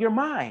renewing of your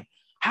mind.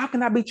 How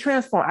can I be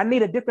transformed? I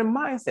need a different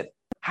mindset.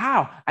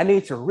 How? I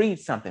need to read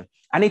something.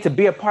 I need to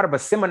be a part of a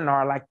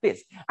seminar like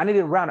this. I need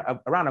to be around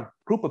a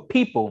group of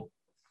people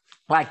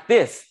like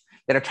this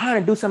that are trying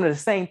to do some of the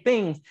same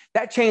things.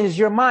 That changes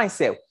your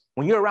mindset.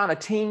 When you're around a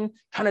team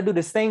trying to do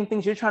the same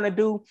things you're trying to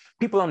do,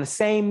 people on the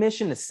same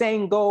mission, the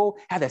same goal,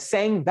 have the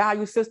same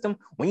value system.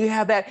 When you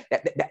have that,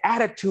 the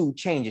attitude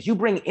changes. You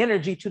bring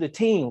energy to the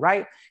team,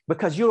 right?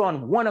 Because you're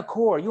on one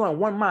accord. You're on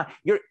one mind.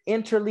 You're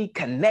interly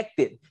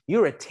connected.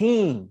 You're a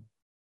team.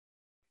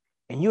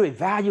 And you're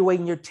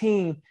evaluating your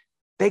team.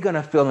 They're going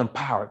to feel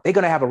empowered. They're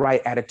going to have a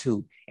right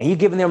attitude. And you're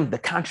giving them the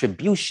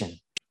contribution.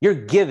 You're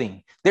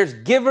giving. There's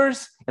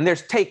givers and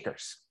there's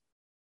takers.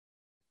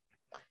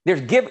 You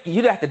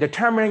have to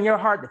determine in your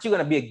heart that you're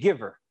going to be a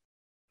giver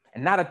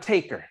and not a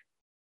taker.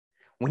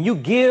 When you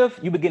give,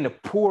 you begin to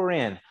pour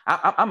in.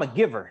 I'm a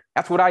giver.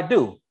 That's what I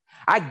do.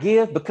 I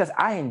give because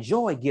I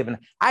enjoy giving.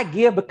 I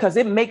give because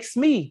it makes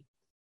me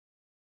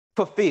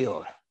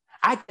fulfilled.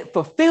 I get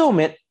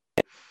fulfillment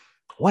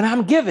when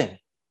I'm giving.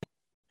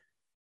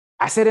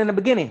 I said in the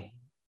beginning,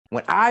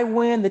 when I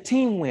win, the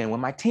team win. When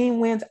my team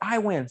wins, I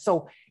win.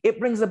 So it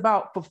brings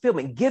about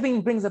fulfillment.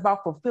 Giving brings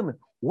about fulfillment.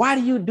 Why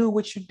do you do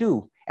what you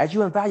do as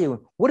you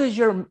evaluate? What is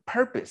your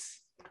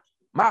purpose?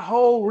 My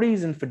whole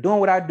reason for doing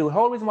what I do, the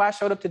whole reason why I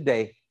showed up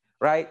today,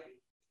 right,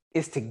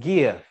 is to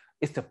give,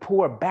 is to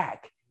pour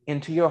back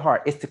into your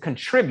heart, is to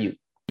contribute,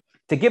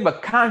 to give a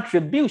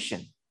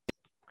contribution.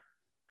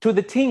 to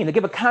the team, to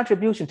give a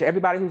contribution to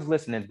everybody who's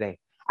listening today.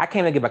 I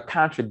came to give a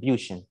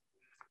contribution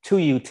to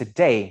you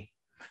today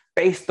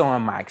based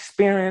on my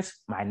experience,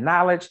 my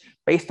knowledge,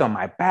 based on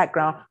my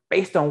background,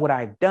 based on what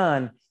I've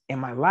done in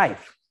my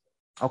life.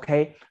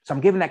 Okay, so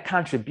I'm giving that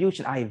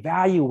contribution. I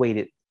evaluate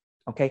it.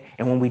 Okay,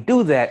 and when we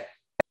do that,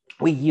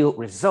 we yield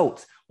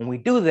results. When we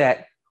do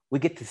that, we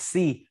get to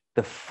see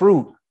the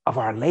fruit of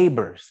our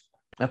labors.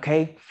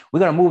 Okay, we're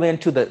going to move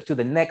into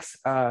the next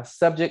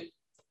subject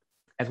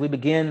as we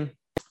begin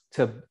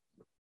to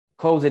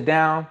close it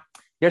down.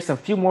 There's some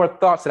few more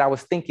thoughts that I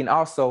was thinking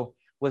also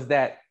was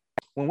that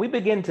when we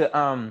begin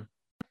to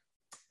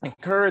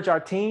encourage our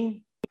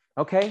team,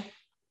 okay,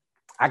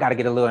 I got to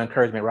get a little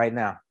encouragement right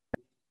now.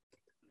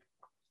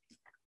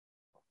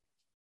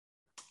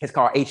 It's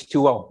called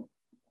H2O,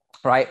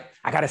 right?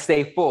 I got to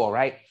stay full,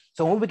 right?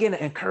 So when we begin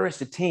to encourage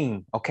the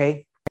team,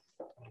 okay,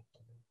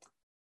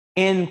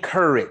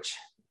 encourage.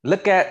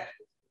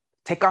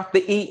 Take off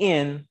the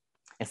EN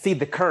and see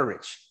the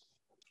courage,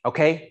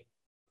 okay?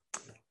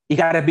 You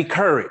got to be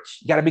courage.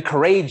 You got to be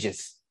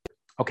courageous,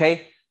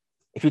 okay?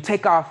 If you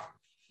take off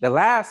the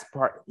last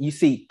part, you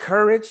see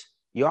courage.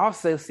 You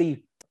also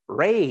see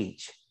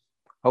rage,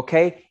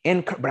 okay?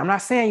 But I'm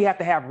not saying you have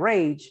to have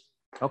rage,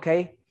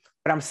 okay?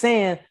 But I'm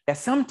saying that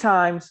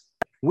sometimes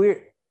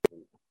we're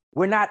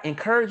not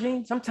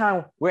encouraging.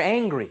 Sometimes we're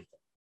angry.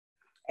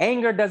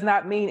 Anger does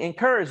not mean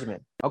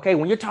encouragement, okay?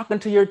 When you're talking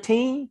to your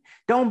team,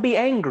 don't be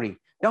angry.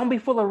 Don't be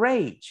full of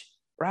rage,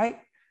 right?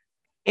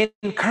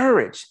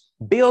 Encourage,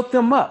 build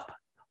them up,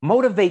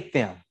 motivate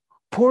them,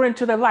 pour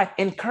into their life,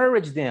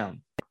 encourage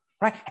them,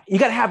 right? You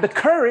got to have the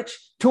courage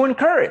to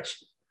encourage.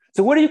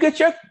 So where do you get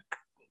your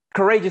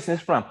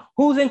courageousness from?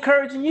 Who's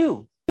encouraging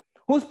you?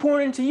 Who's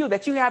pouring into you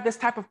that you have this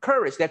type of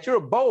courage, that you're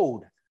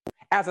bold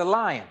as a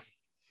lion?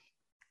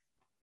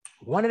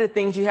 One of the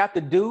things you have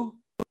to do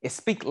is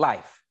speak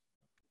life.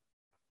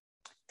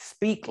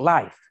 Speak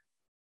life.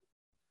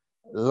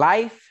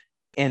 Life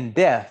and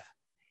death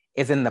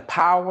is in the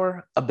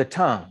power of the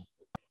tongue.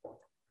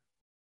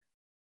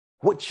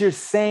 What you're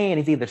saying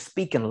is either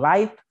speaking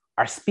life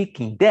or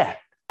speaking death.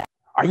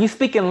 Are you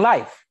speaking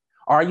life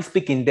or are you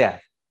speaking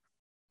death?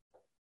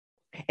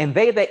 And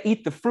they that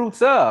eat the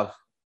fruits of,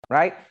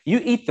 right?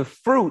 You eat the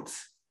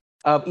fruits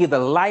of either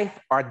life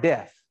or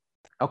death,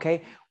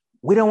 okay?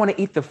 We don't want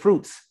to eat the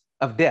fruits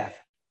of death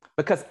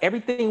because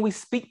everything we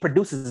speak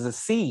produces a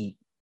seed.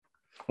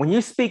 When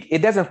you speak, it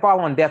doesn't fall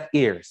on deaf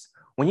ears.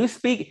 When you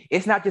speak,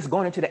 it's not just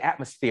going into the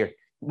atmosphere.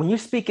 When you're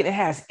speaking, it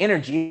has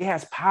energy, it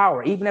has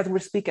power. Even as we're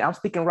speaking, I'm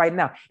speaking right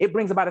now. It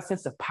brings about a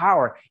sense of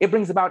power. It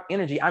brings about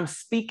energy. I'm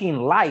speaking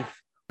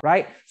life,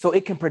 right? So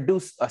it can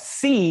produce a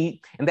seed,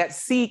 and that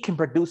seed can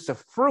produce a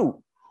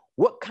fruit.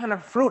 What kind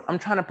of fruit I'm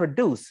trying to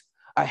produce?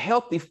 A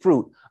healthy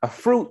fruit, a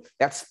fruit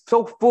that's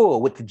so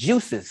full with the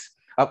juices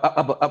of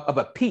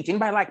a peach.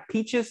 Anybody like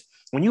peaches?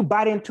 When you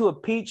bite into a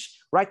peach,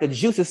 right, the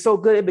juice is so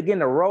good, it begin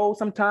to roll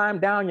sometime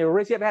down your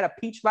wrist. You ever had a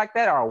peach like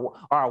that, or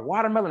a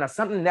watermelon or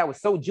something that was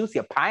so juicy,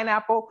 a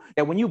pineapple,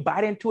 that when you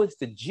bite into it, it's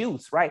the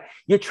juice, right?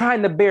 You're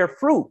trying to bear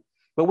fruit.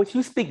 But when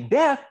you speak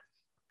death,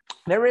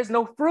 there is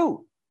no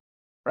fruit,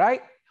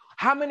 right?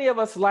 How many of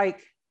us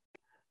like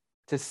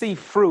to see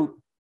fruit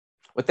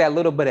with that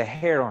little bit of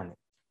hair on it?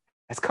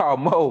 That's called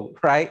mold,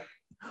 right?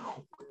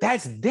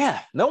 That's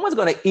death. No one's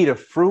going to eat a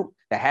fruit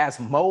that has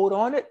mold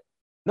on it.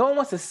 No one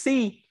wants to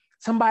see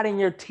somebody in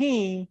your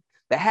team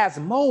that has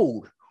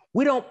mold.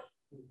 We don't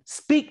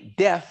speak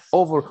death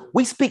over,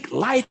 we speak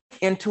life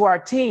into our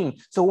team.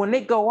 So when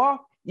they go off,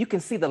 you can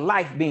see the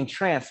life being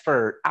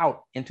transferred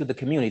out into the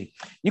community.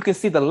 You can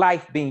see the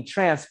life being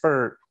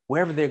transferred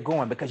wherever they're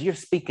going because you're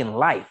speaking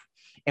life.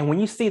 And when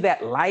you see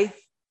that life,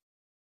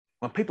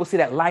 when people see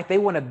that life, they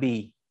want to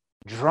be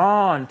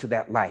drawn to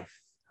that life,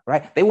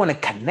 right? They want to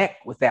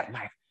connect with that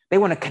life. They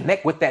want to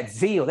connect with that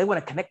zeal. They want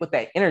to connect with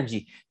that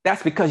energy.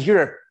 That's because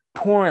you're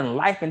pouring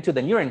life into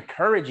them. You're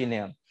encouraging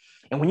them.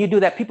 And when you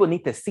do that, people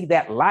need to see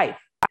that life.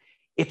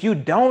 If you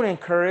don't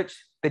encourage,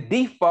 the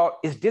default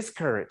is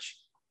discourage.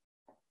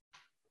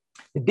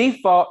 The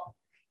default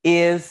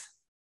is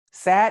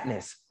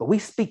sadness, but we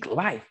speak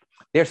life.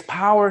 There's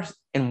powers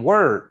in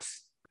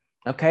words,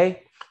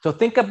 okay? So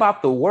think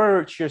about the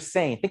words you're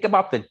saying. Think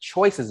about the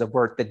choices of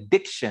words, the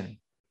diction.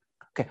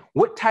 Okay,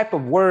 what type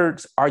of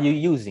words are you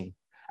using?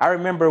 I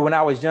remember when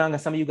I was young,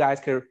 and some of you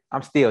guys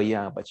I'm still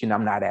young, but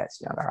I'm not as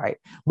young, all right?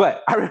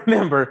 But I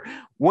remember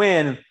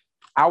when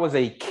I was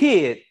a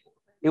kid,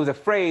 it was a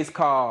phrase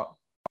called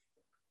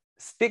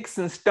sticks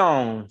and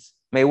stones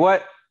may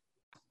what?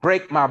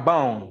 Break my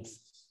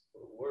bones.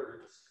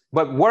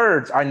 But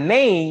words or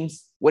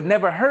names would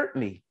never hurt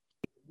me.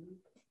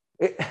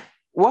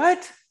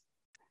 What?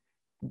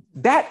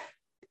 That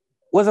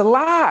was a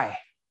lie,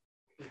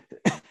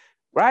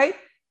 right?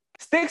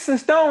 Sticks and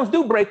stones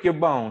do break your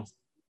bones.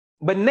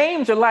 But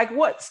names are like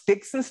what?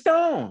 Sticks and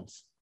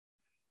stones.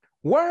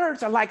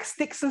 Words are like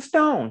sticks and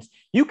stones.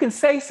 You can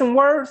say some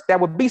words that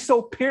would be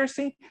so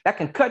piercing, that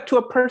can cut to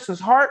a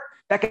person's heart,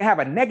 that can have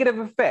a negative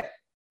effect.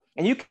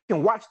 And you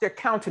can watch their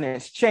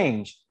countenance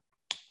change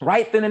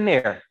right then and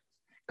there.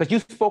 because you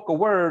spoke a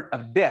word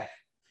of death.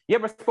 You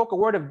ever spoke a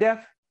word of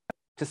death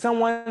to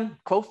someone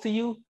close to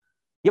you?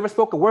 You ever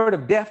spoke a word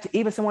of death to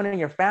even someone in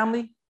your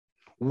family?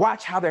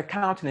 Watch how their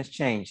countenance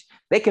change.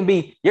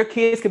 Your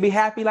kids can be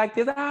happy like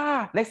this.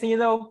 Next thing you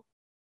know,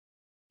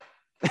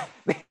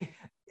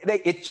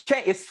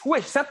 it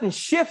switched. Something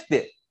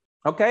shifted.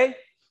 Okay?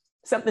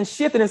 Something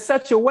shifted in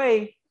such a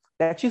way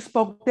that you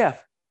spoke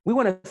death. We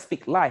want to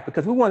speak life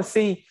because we want to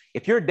see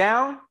if you're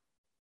down,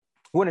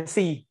 we want to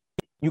see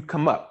you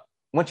come up.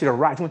 We want you to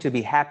rise. We want you to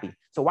be happy.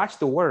 So watch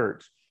the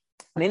words.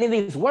 And in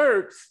these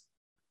words,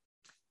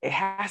 it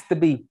has to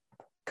be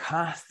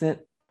constant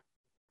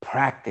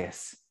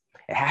practice.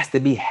 It has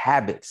to be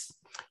habits.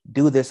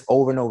 Do this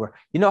over and over.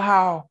 You know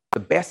how the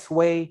best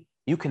way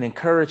you can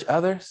encourage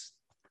others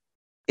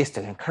is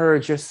to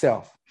encourage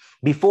yourself.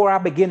 Before I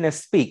begin to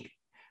speak,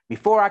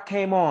 before I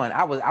came on,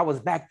 I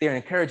was back there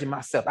encouraging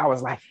myself. I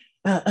was like,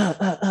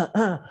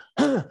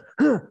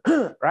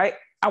 right?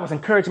 I was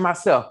encouraging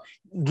myself.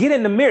 Get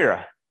in the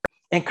mirror.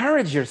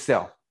 Encourage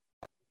yourself.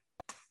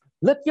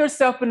 Look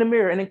yourself in the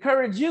mirror and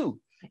encourage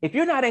you. If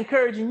you're not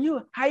encouraging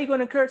you, how are you going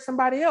to encourage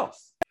somebody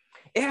else?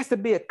 It has to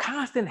be a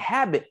constant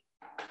habit.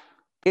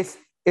 It's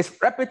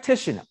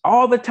repetition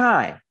all the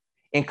time,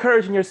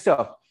 encouraging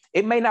yourself.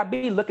 It may not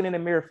be looking in the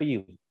mirror for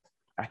you.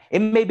 It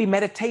may be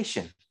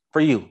meditation for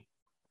you,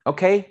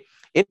 okay?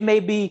 It may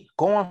be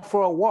going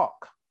for a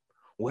walk.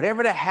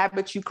 Whatever the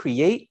habit you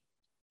create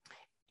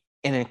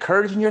and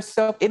encouraging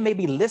yourself, it may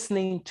be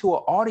listening to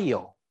an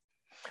audio,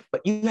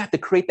 but you have to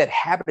create that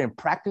habit and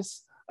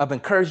practice of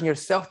encouraging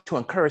yourself to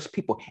encourage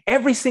people.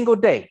 Every single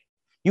day,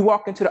 you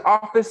walk into the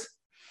office,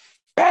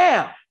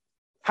 bam,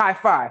 high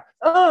five,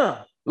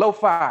 low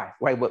five.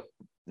 Wait, what?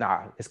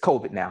 Nah, it's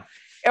COVID now.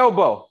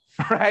 Elbow,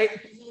 right?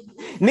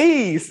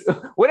 Knees,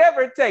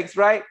 whatever it takes,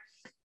 right?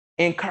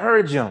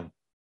 Encourage them,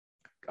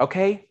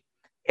 okay?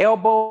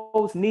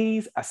 Elbows,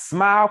 knees, a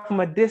smile from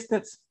a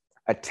distance,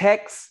 a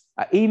text,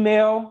 an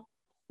email,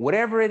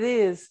 whatever it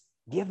is,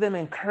 give them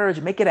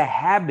encouragement. Make it a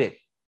habit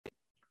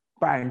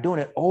by doing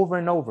it over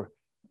and over.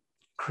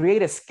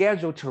 Create a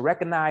schedule to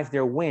recognize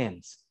their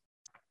wins,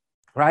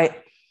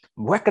 right?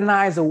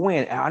 Recognize a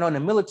win. I know in the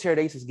military,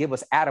 they used to give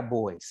us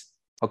attaboys,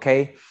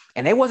 okay?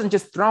 And they wasn't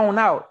just thrown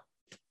out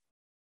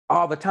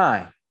all the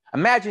time.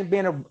 Imagine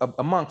being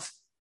amongst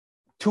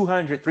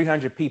 200,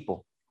 300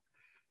 people,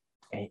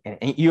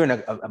 and you're in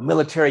a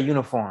military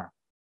uniform,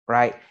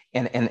 right?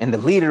 And the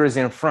leader is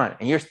in front,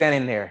 and you're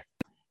standing there,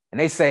 and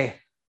they say,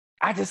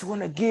 I just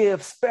want to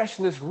give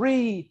Specialist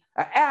Reed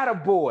an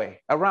attaboy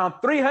around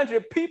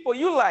 300 people.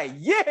 You like,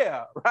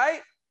 yeah, right?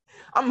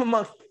 I'm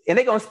amongst, and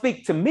they're going to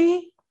speak to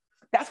me.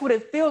 That's what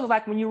it feels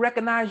like when you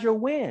recognize your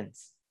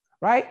wins,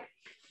 right?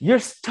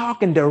 You're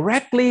talking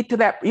directly to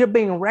that. You're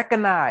being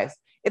recognized.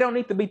 It don't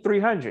need to be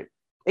 300.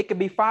 It could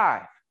be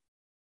five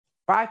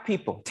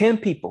people, 10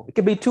 people. It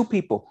could be 2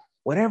 people,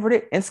 whatever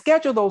it is. And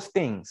schedule those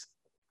things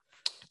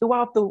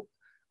throughout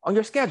on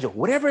your schedule,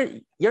 whatever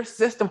your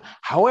system,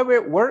 however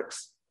it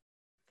works,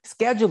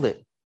 schedule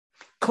it.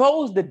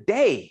 Close the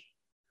day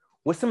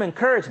with some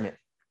encouragement,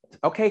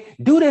 okay?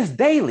 Do this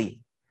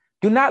daily.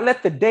 Do not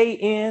let the day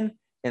end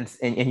and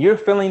you're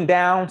feeling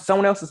down,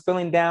 someone else is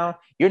feeling down,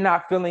 you're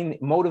not feeling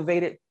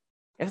motivated.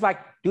 It's like,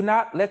 do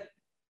not let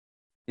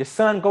your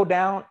sun go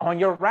down on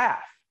your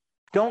wrath.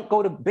 Don't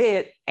go to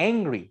bed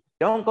angry.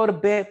 Don't go to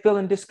bed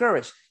feeling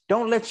discouraged.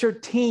 Don't let your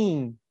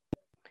team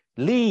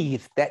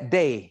leave that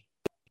day.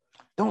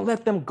 Don't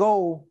let them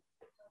go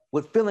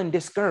with feeling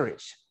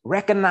discouraged.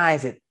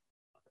 Recognize it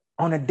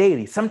on a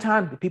daily.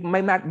 Sometimes people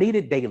may not need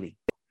it daily,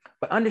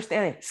 but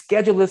understand it.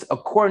 Schedule this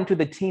according to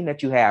the team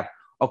that you have,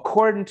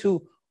 according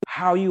to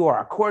how you are,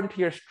 according to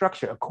your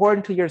structure,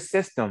 according to your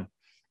system.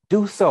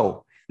 Do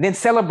so. And then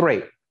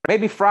celebrate.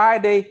 Maybe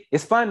Friday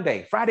is fun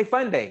day. Friday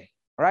fun day,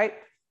 right?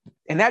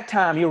 And that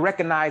time you're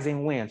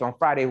recognizing wins on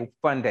Friday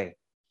fun day.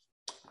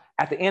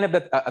 At the end of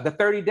the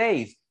 30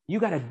 days, you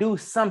got to do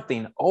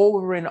something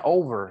over and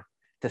over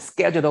to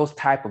schedule those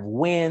type of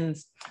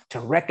wins,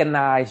 to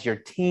recognize your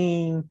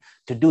team,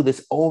 to do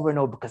this over and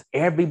over, because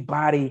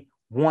everybody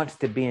wants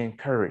to be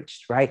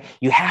encouraged, right?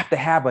 You have to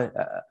have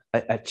a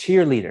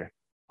cheerleader,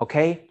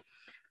 okay?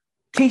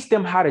 Teach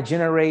them how to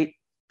generate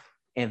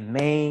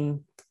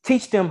and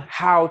teach them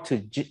how to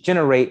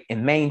generate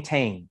and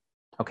maintain,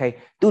 okay?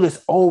 Do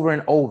this over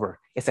and over.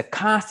 It's a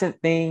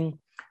constant thing,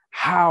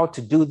 how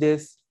to do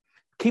this.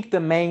 Keep the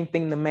main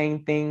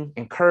thing,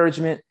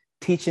 encouragement,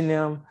 teaching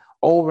them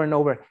over and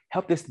over.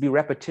 Help this to be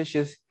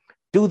repetitious.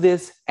 Do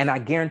this, and I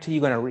guarantee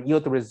you're going to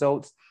yield the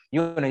results.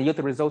 You're going to yield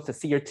the results to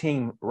see your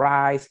team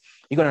rise.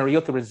 You're going to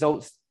yield the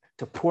results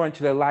to pour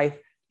into their life,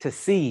 to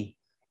see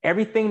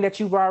everything that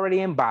you've already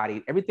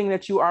embodied, everything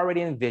that you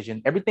already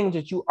envisioned, everything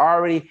that you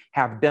already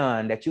have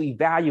done, that you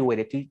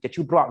evaluated, that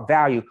you brought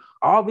value.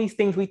 All these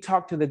things we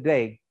talked to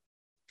today,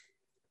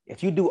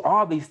 if you do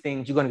all these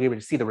things, you're going to be able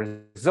to see the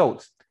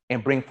results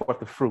and bring forth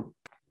the fruit.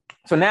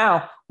 So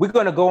now we're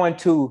going to go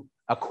into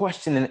a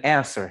question and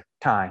answer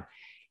time.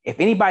 If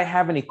anybody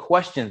have any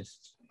questions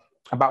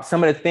about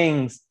some of the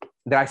things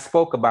that I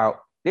spoke about,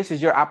 this is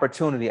your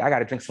opportunity. I got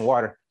to drink some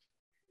water.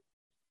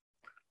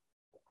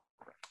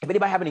 If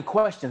anybody have any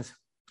questions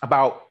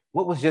about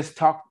what was just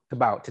talked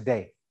about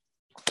today,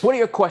 what are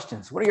your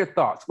questions? What are your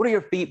thoughts? What are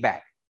your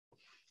feedback?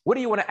 What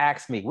do you want to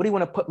ask me? What do you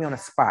want to put me on a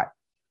spot?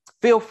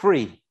 Feel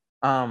free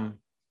to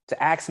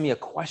ask me a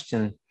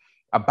question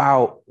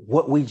about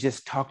what we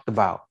just talked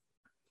about.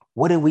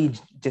 What did we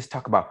just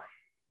talk about?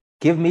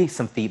 Give me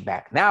some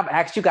feedback. Now I've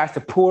asked you guys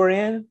to pour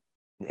in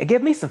and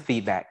give me some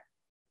feedback.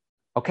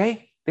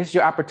 Okay? This is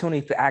your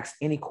opportunity to ask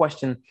any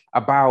question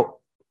about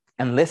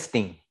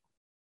enlisting.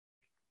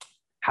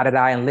 How did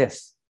I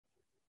enlist?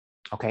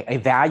 Okay,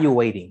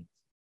 evaluating.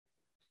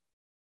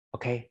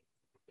 Okay,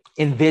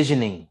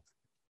 envisioning.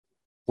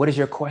 What is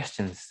your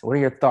questions? What are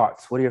your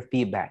thoughts? What are your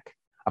feedback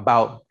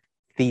about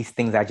these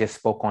things I just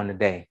spoke on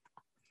today?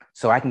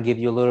 So I can give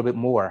you a little bit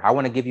more. I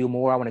want to give you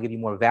more. I want to give you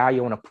more value.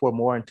 I want to pour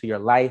more into your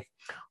life,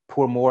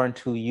 pour more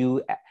into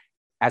you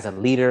as a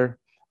leader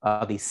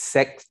of these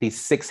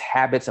six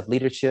habits of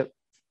leadership.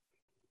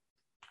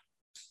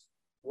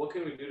 What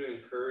can we do to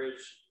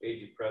encourage a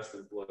depressed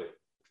employee?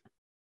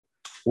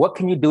 What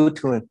can you do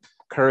to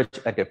encourage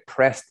a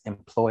depressed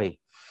employee?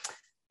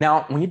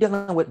 Now, when you're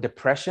dealing with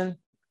depression,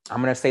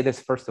 I'm going to say this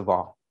first of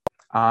all.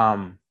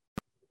 I'm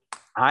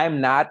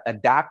not a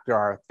doctor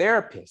or a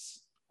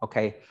therapist,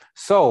 okay?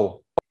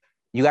 So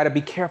you got to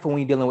be careful when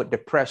you're dealing with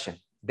depression.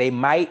 They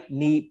might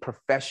need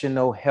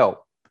professional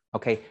help,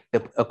 okay,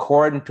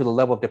 according to the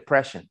level of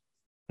depression,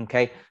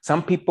 okay?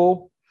 Some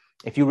people,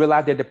 if you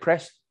realize they're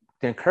depressed,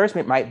 the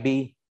encouragement might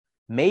be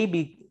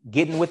maybe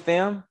getting with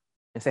them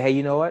and say, hey,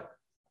 you know what?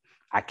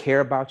 I care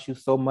about you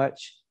so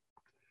much.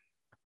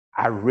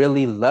 I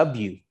really love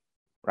you,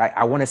 right?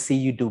 I want to see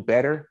you do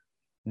better.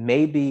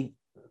 Maybe,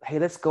 hey,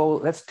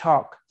 let's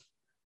talk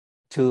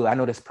to, I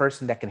know this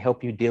person that can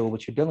help you deal with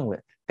what you're dealing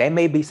with. That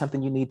may be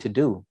something you need to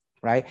do,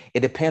 right? It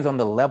depends on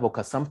the level,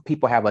 because some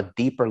people have a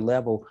deeper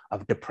level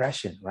of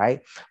depression, right?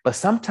 But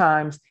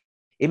sometimes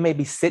it may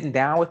be sitting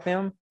down with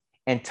them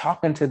and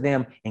talking to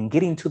them and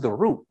getting to the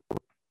root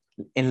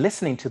and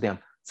listening to them.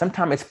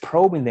 Sometimes it's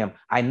probing them.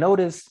 I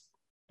noticed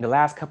the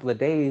last couple of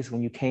days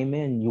when you came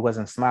in, you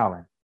wasn't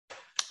smiling.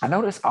 I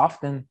notice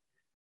often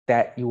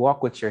that you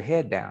walk with your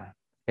head down.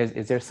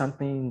 Is there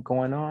something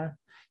going on?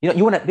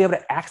 You want to be able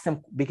to ask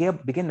them,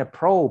 begin to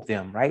probe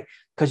them, right?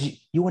 Because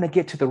you want to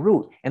get to the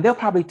root. And they'll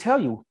probably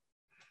tell you,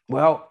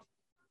 well,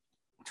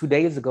 2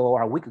 days ago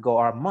or a week ago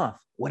or a month,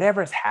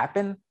 whatever has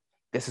happened,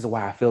 this is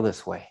why I feel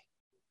this way.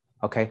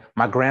 Okay,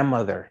 my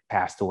grandmother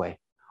passed away,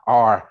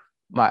 or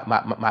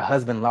my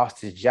husband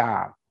lost his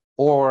job,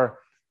 or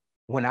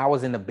when I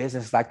was in a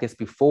business like this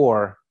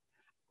before,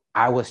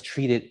 I was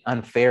treated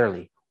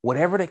unfairly.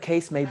 Whatever the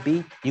case may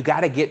be, you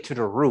got to get to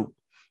the root.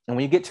 And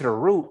when you get to the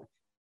root,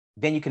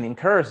 then you can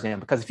encourage them.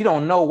 Because if you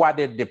don't know why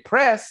they're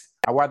depressed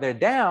or why they're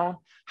down,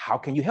 how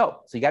can you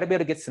help? So you got to be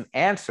able to get some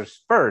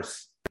answers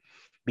first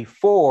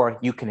before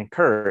you can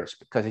encourage.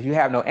 Because if you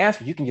have no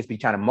answers, you can just be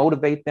trying to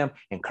motivate them,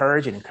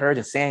 encourage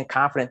and saying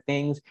confident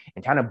things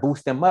and trying to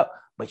boost them up.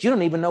 But you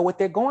don't even know what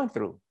they're going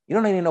through. You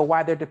don't even know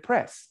why they're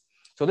depressed.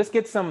 So let's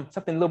get something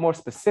a little more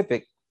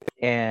specific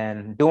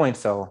in doing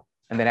so.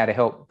 And then that'll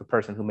help the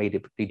person who may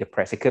be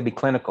depressed. It could be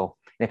clinical.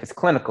 And if it's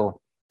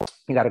clinical,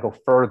 you got to go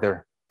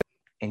further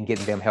in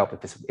getting them help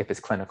if it's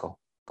clinical.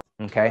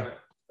 Okay.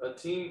 A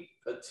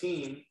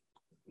team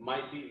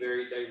might be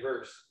very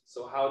diverse.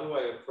 So how do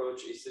I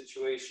approach a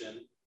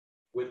situation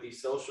with the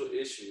social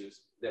issues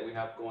that we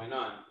have going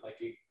on?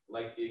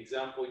 Like the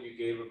example you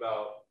gave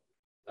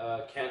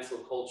about cancel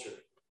culture.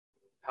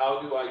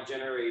 How do I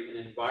generate an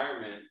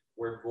environment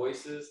where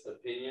voices,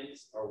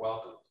 opinions are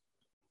welcomed?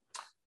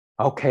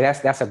 Okay,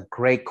 that's a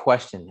great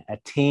question. A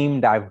team,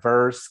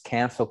 diverse,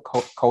 cancel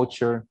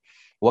culture.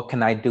 What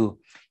can I do?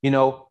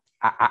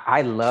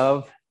 I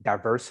love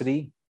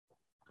diversity.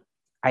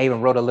 I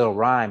even wrote a little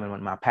rhyme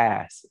in my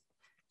past.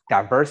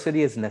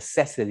 Diversity is a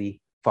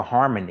necessity for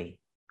harmony,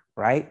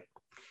 right?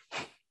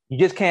 You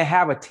just can't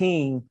have a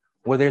team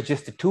where there's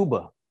just a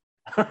tuba,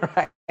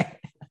 right?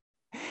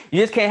 You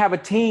just can't have a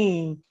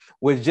team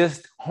with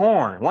just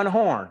one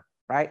horn,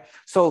 right?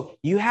 So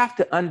you have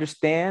to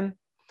understand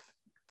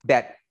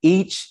that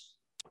each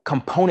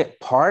component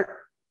part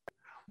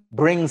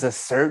brings a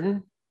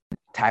certain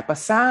type of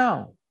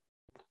sound,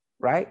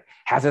 right?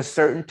 Has a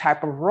certain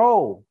type of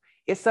role.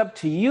 It's up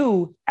to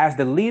you as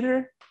the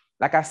leader.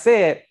 Like I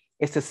said,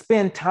 it's to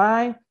spend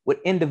time with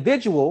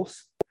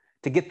individuals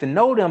to get to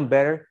know them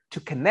better, to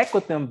connect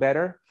with them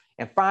better,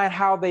 and find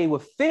how they will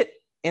fit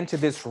into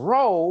this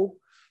role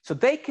so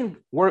they can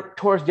work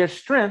towards their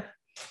strength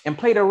and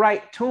play the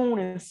right tune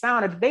and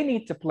sound that they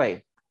need to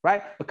play,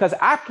 right? Because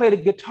I play the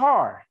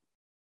guitar,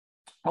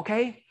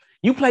 okay?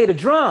 You play the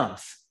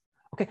drums,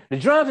 okay? The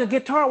drums and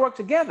guitar work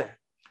together,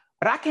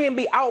 but I can't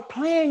be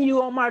outplaying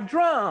you on my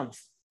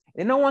drums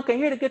and no one can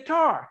hear the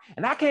guitar.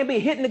 And I can't be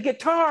hitting the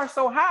guitar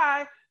so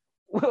high,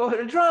 well,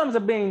 the drums are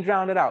being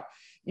drowned out.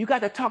 You got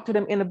to talk to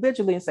them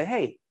individually and say,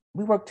 hey,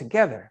 we work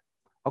together,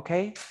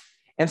 okay?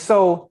 And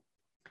so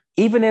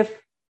even if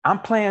I'm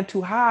playing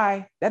too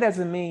high, that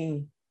doesn't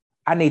mean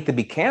I need to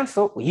be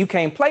canceled. Well, you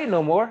can't play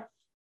no more,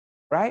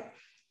 right?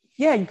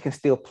 Yeah, you can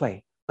still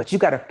play, but you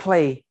got to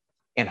play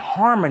in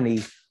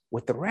harmony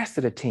with the rest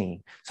of the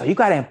team. So you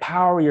got to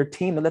empower your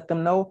team to let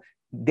them know,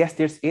 yes,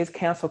 there is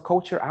cancel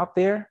culture out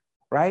there,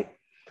 right?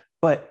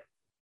 But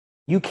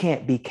you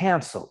can't be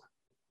canceled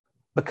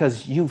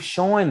because you've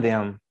shown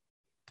them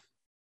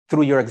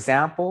through your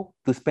example,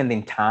 through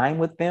spending time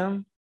with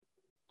them,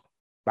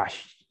 by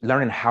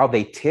learning how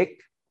they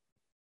tick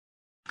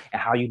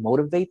and how you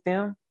motivate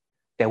them,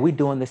 that we're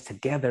doing this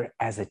together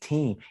as a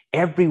team.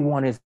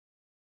 Everyone is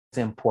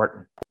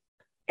important.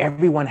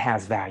 Everyone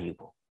has value.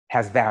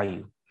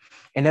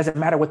 And it doesn't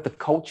matter what the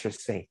culture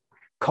say.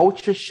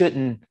 Culture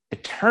shouldn't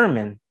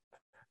determine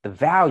the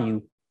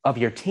value of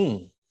your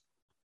team.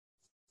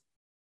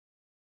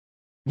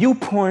 You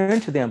pour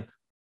into them.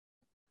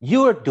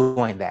 You're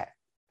doing that,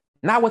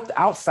 not what the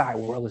outside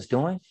world is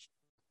doing.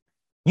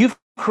 You've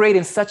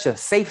created such a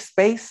safe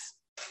space.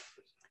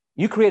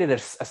 You created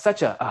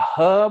such a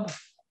hub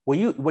where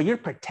you're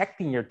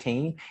protecting your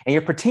team, and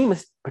your team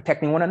is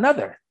protecting one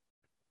another.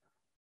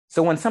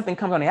 So when something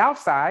comes on the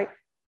outside,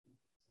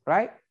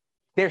 right,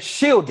 they're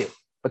shielded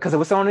because of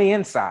what's on the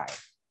inside.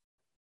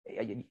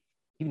 You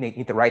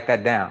need to write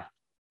that down,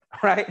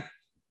 right?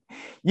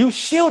 You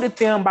shielded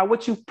them by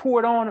what you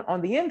poured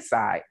on the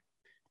inside.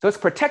 So it's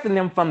protecting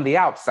them from the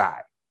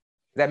outside.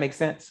 Does that make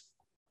sense?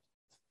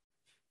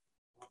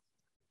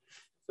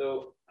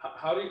 So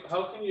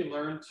how can you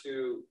learn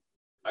to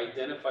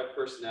identify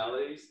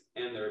personalities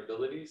and their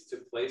abilities to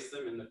place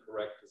them in the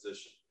correct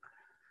position?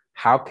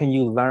 How can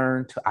you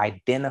learn to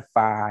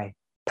identify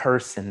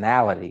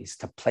personalities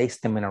to place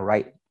them in the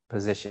right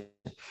position?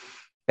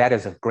 That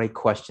is a great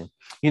question.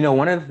 You know,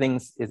 one of the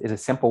things is a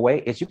simple way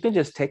is you can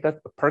just take a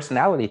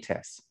personality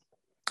test.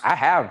 I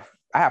have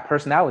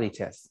personality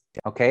tests.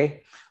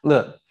 Okay.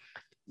 Look,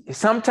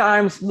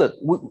 sometimes,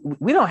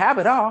 we don't have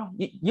it all.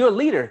 You're a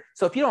leader.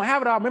 So if you don't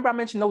have it all, remember I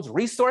mentioned those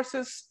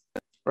resources,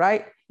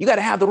 right? You got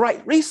to have the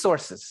right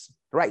resources,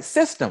 the right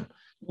system.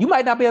 You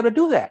might not be able to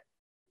do that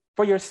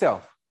for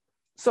yourself.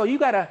 So you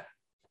got to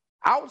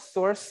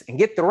outsource and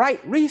get the right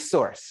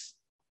resource.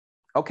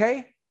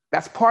 Okay.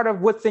 That's part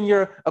of what's in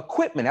your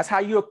equipment. That's how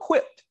you're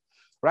equipped,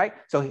 right?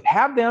 So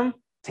have them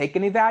take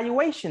an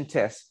evaluation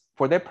test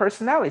for there's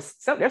some of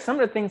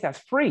the things that's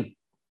free.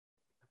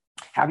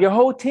 Have your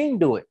whole team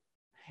do it.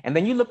 And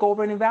then you look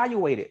over and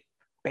evaluate it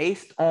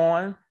based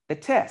on the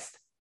test.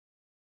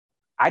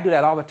 I do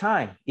that all the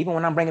time. Even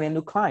when I'm bringing in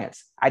new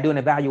clients, I do an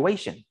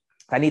evaluation.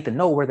 I need to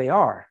know where they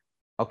are.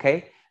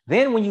 Okay.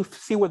 Then when you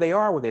see where they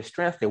are, with their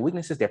strengths, their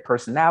weaknesses, their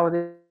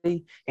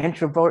personality,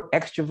 introvert,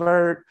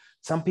 extrovert,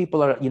 some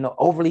people are,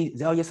 overly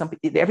zealous.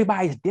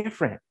 Everybody's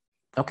different.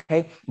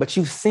 Okay. But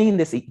you've seen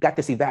this, you got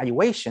this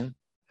evaluation.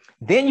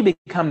 Then you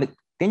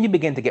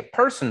begin to get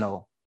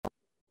personal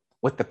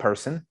with the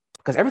person,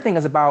 because everything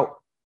is about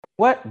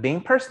what?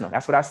 Being personal.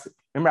 That's what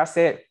I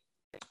said,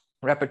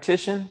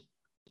 repetition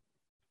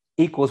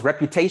equals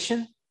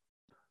reputation.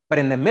 But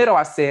in the middle,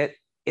 I said,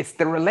 it's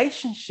the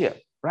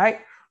relationship,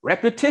 right?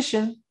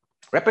 Repetition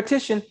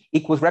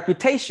equals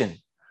reputation.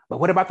 But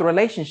what about the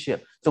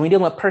relationship? So when you're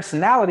dealing with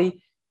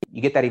personality,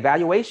 you get that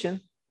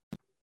evaluation,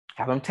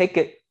 have them take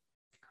it,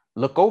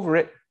 look over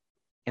it,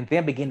 and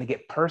then begin to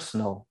get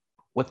personal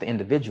with the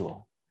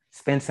individual.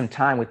 Spend some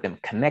time with them,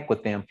 connect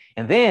with them.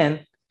 And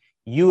then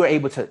you are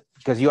able to,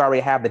 because you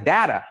already have the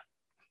data,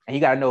 and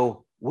you got to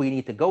know where you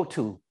need to go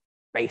to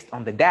based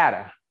on the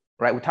data,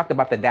 right? We talked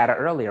about the data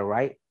earlier,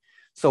 right?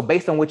 So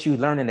based on what you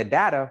learned in the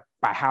data,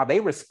 by how they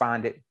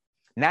responded,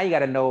 now you got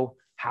to know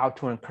how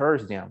to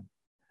encourage them.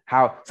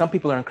 How some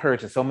people are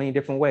encouraged in so many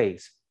different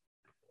ways.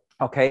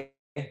 Okay.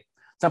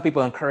 Some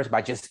people are encouraged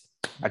by just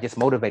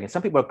motivating.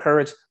 Some people are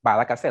encouraged by,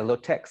 like I said, a little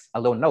text,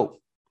 a little note.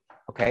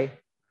 Okay.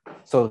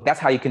 So that's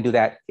how you can do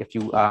that if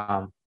you,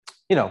 want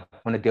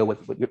to deal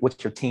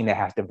with your team that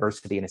has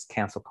diversity and its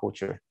cancel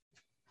culture.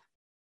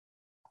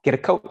 Get a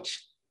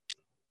coach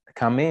to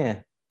come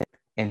in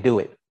and do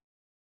it.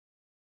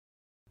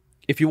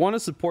 If you want to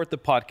support the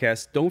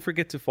podcast, don't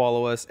forget to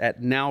follow us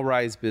at Now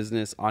Rise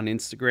Business on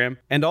Instagram.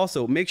 And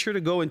also make sure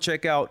to go and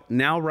check out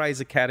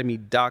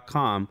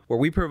NowRiseAcademy.com, where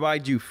we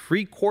provide you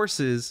free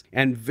courses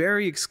and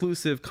very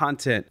exclusive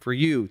content for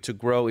you to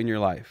grow in your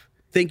life.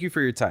 Thank you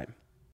for your time.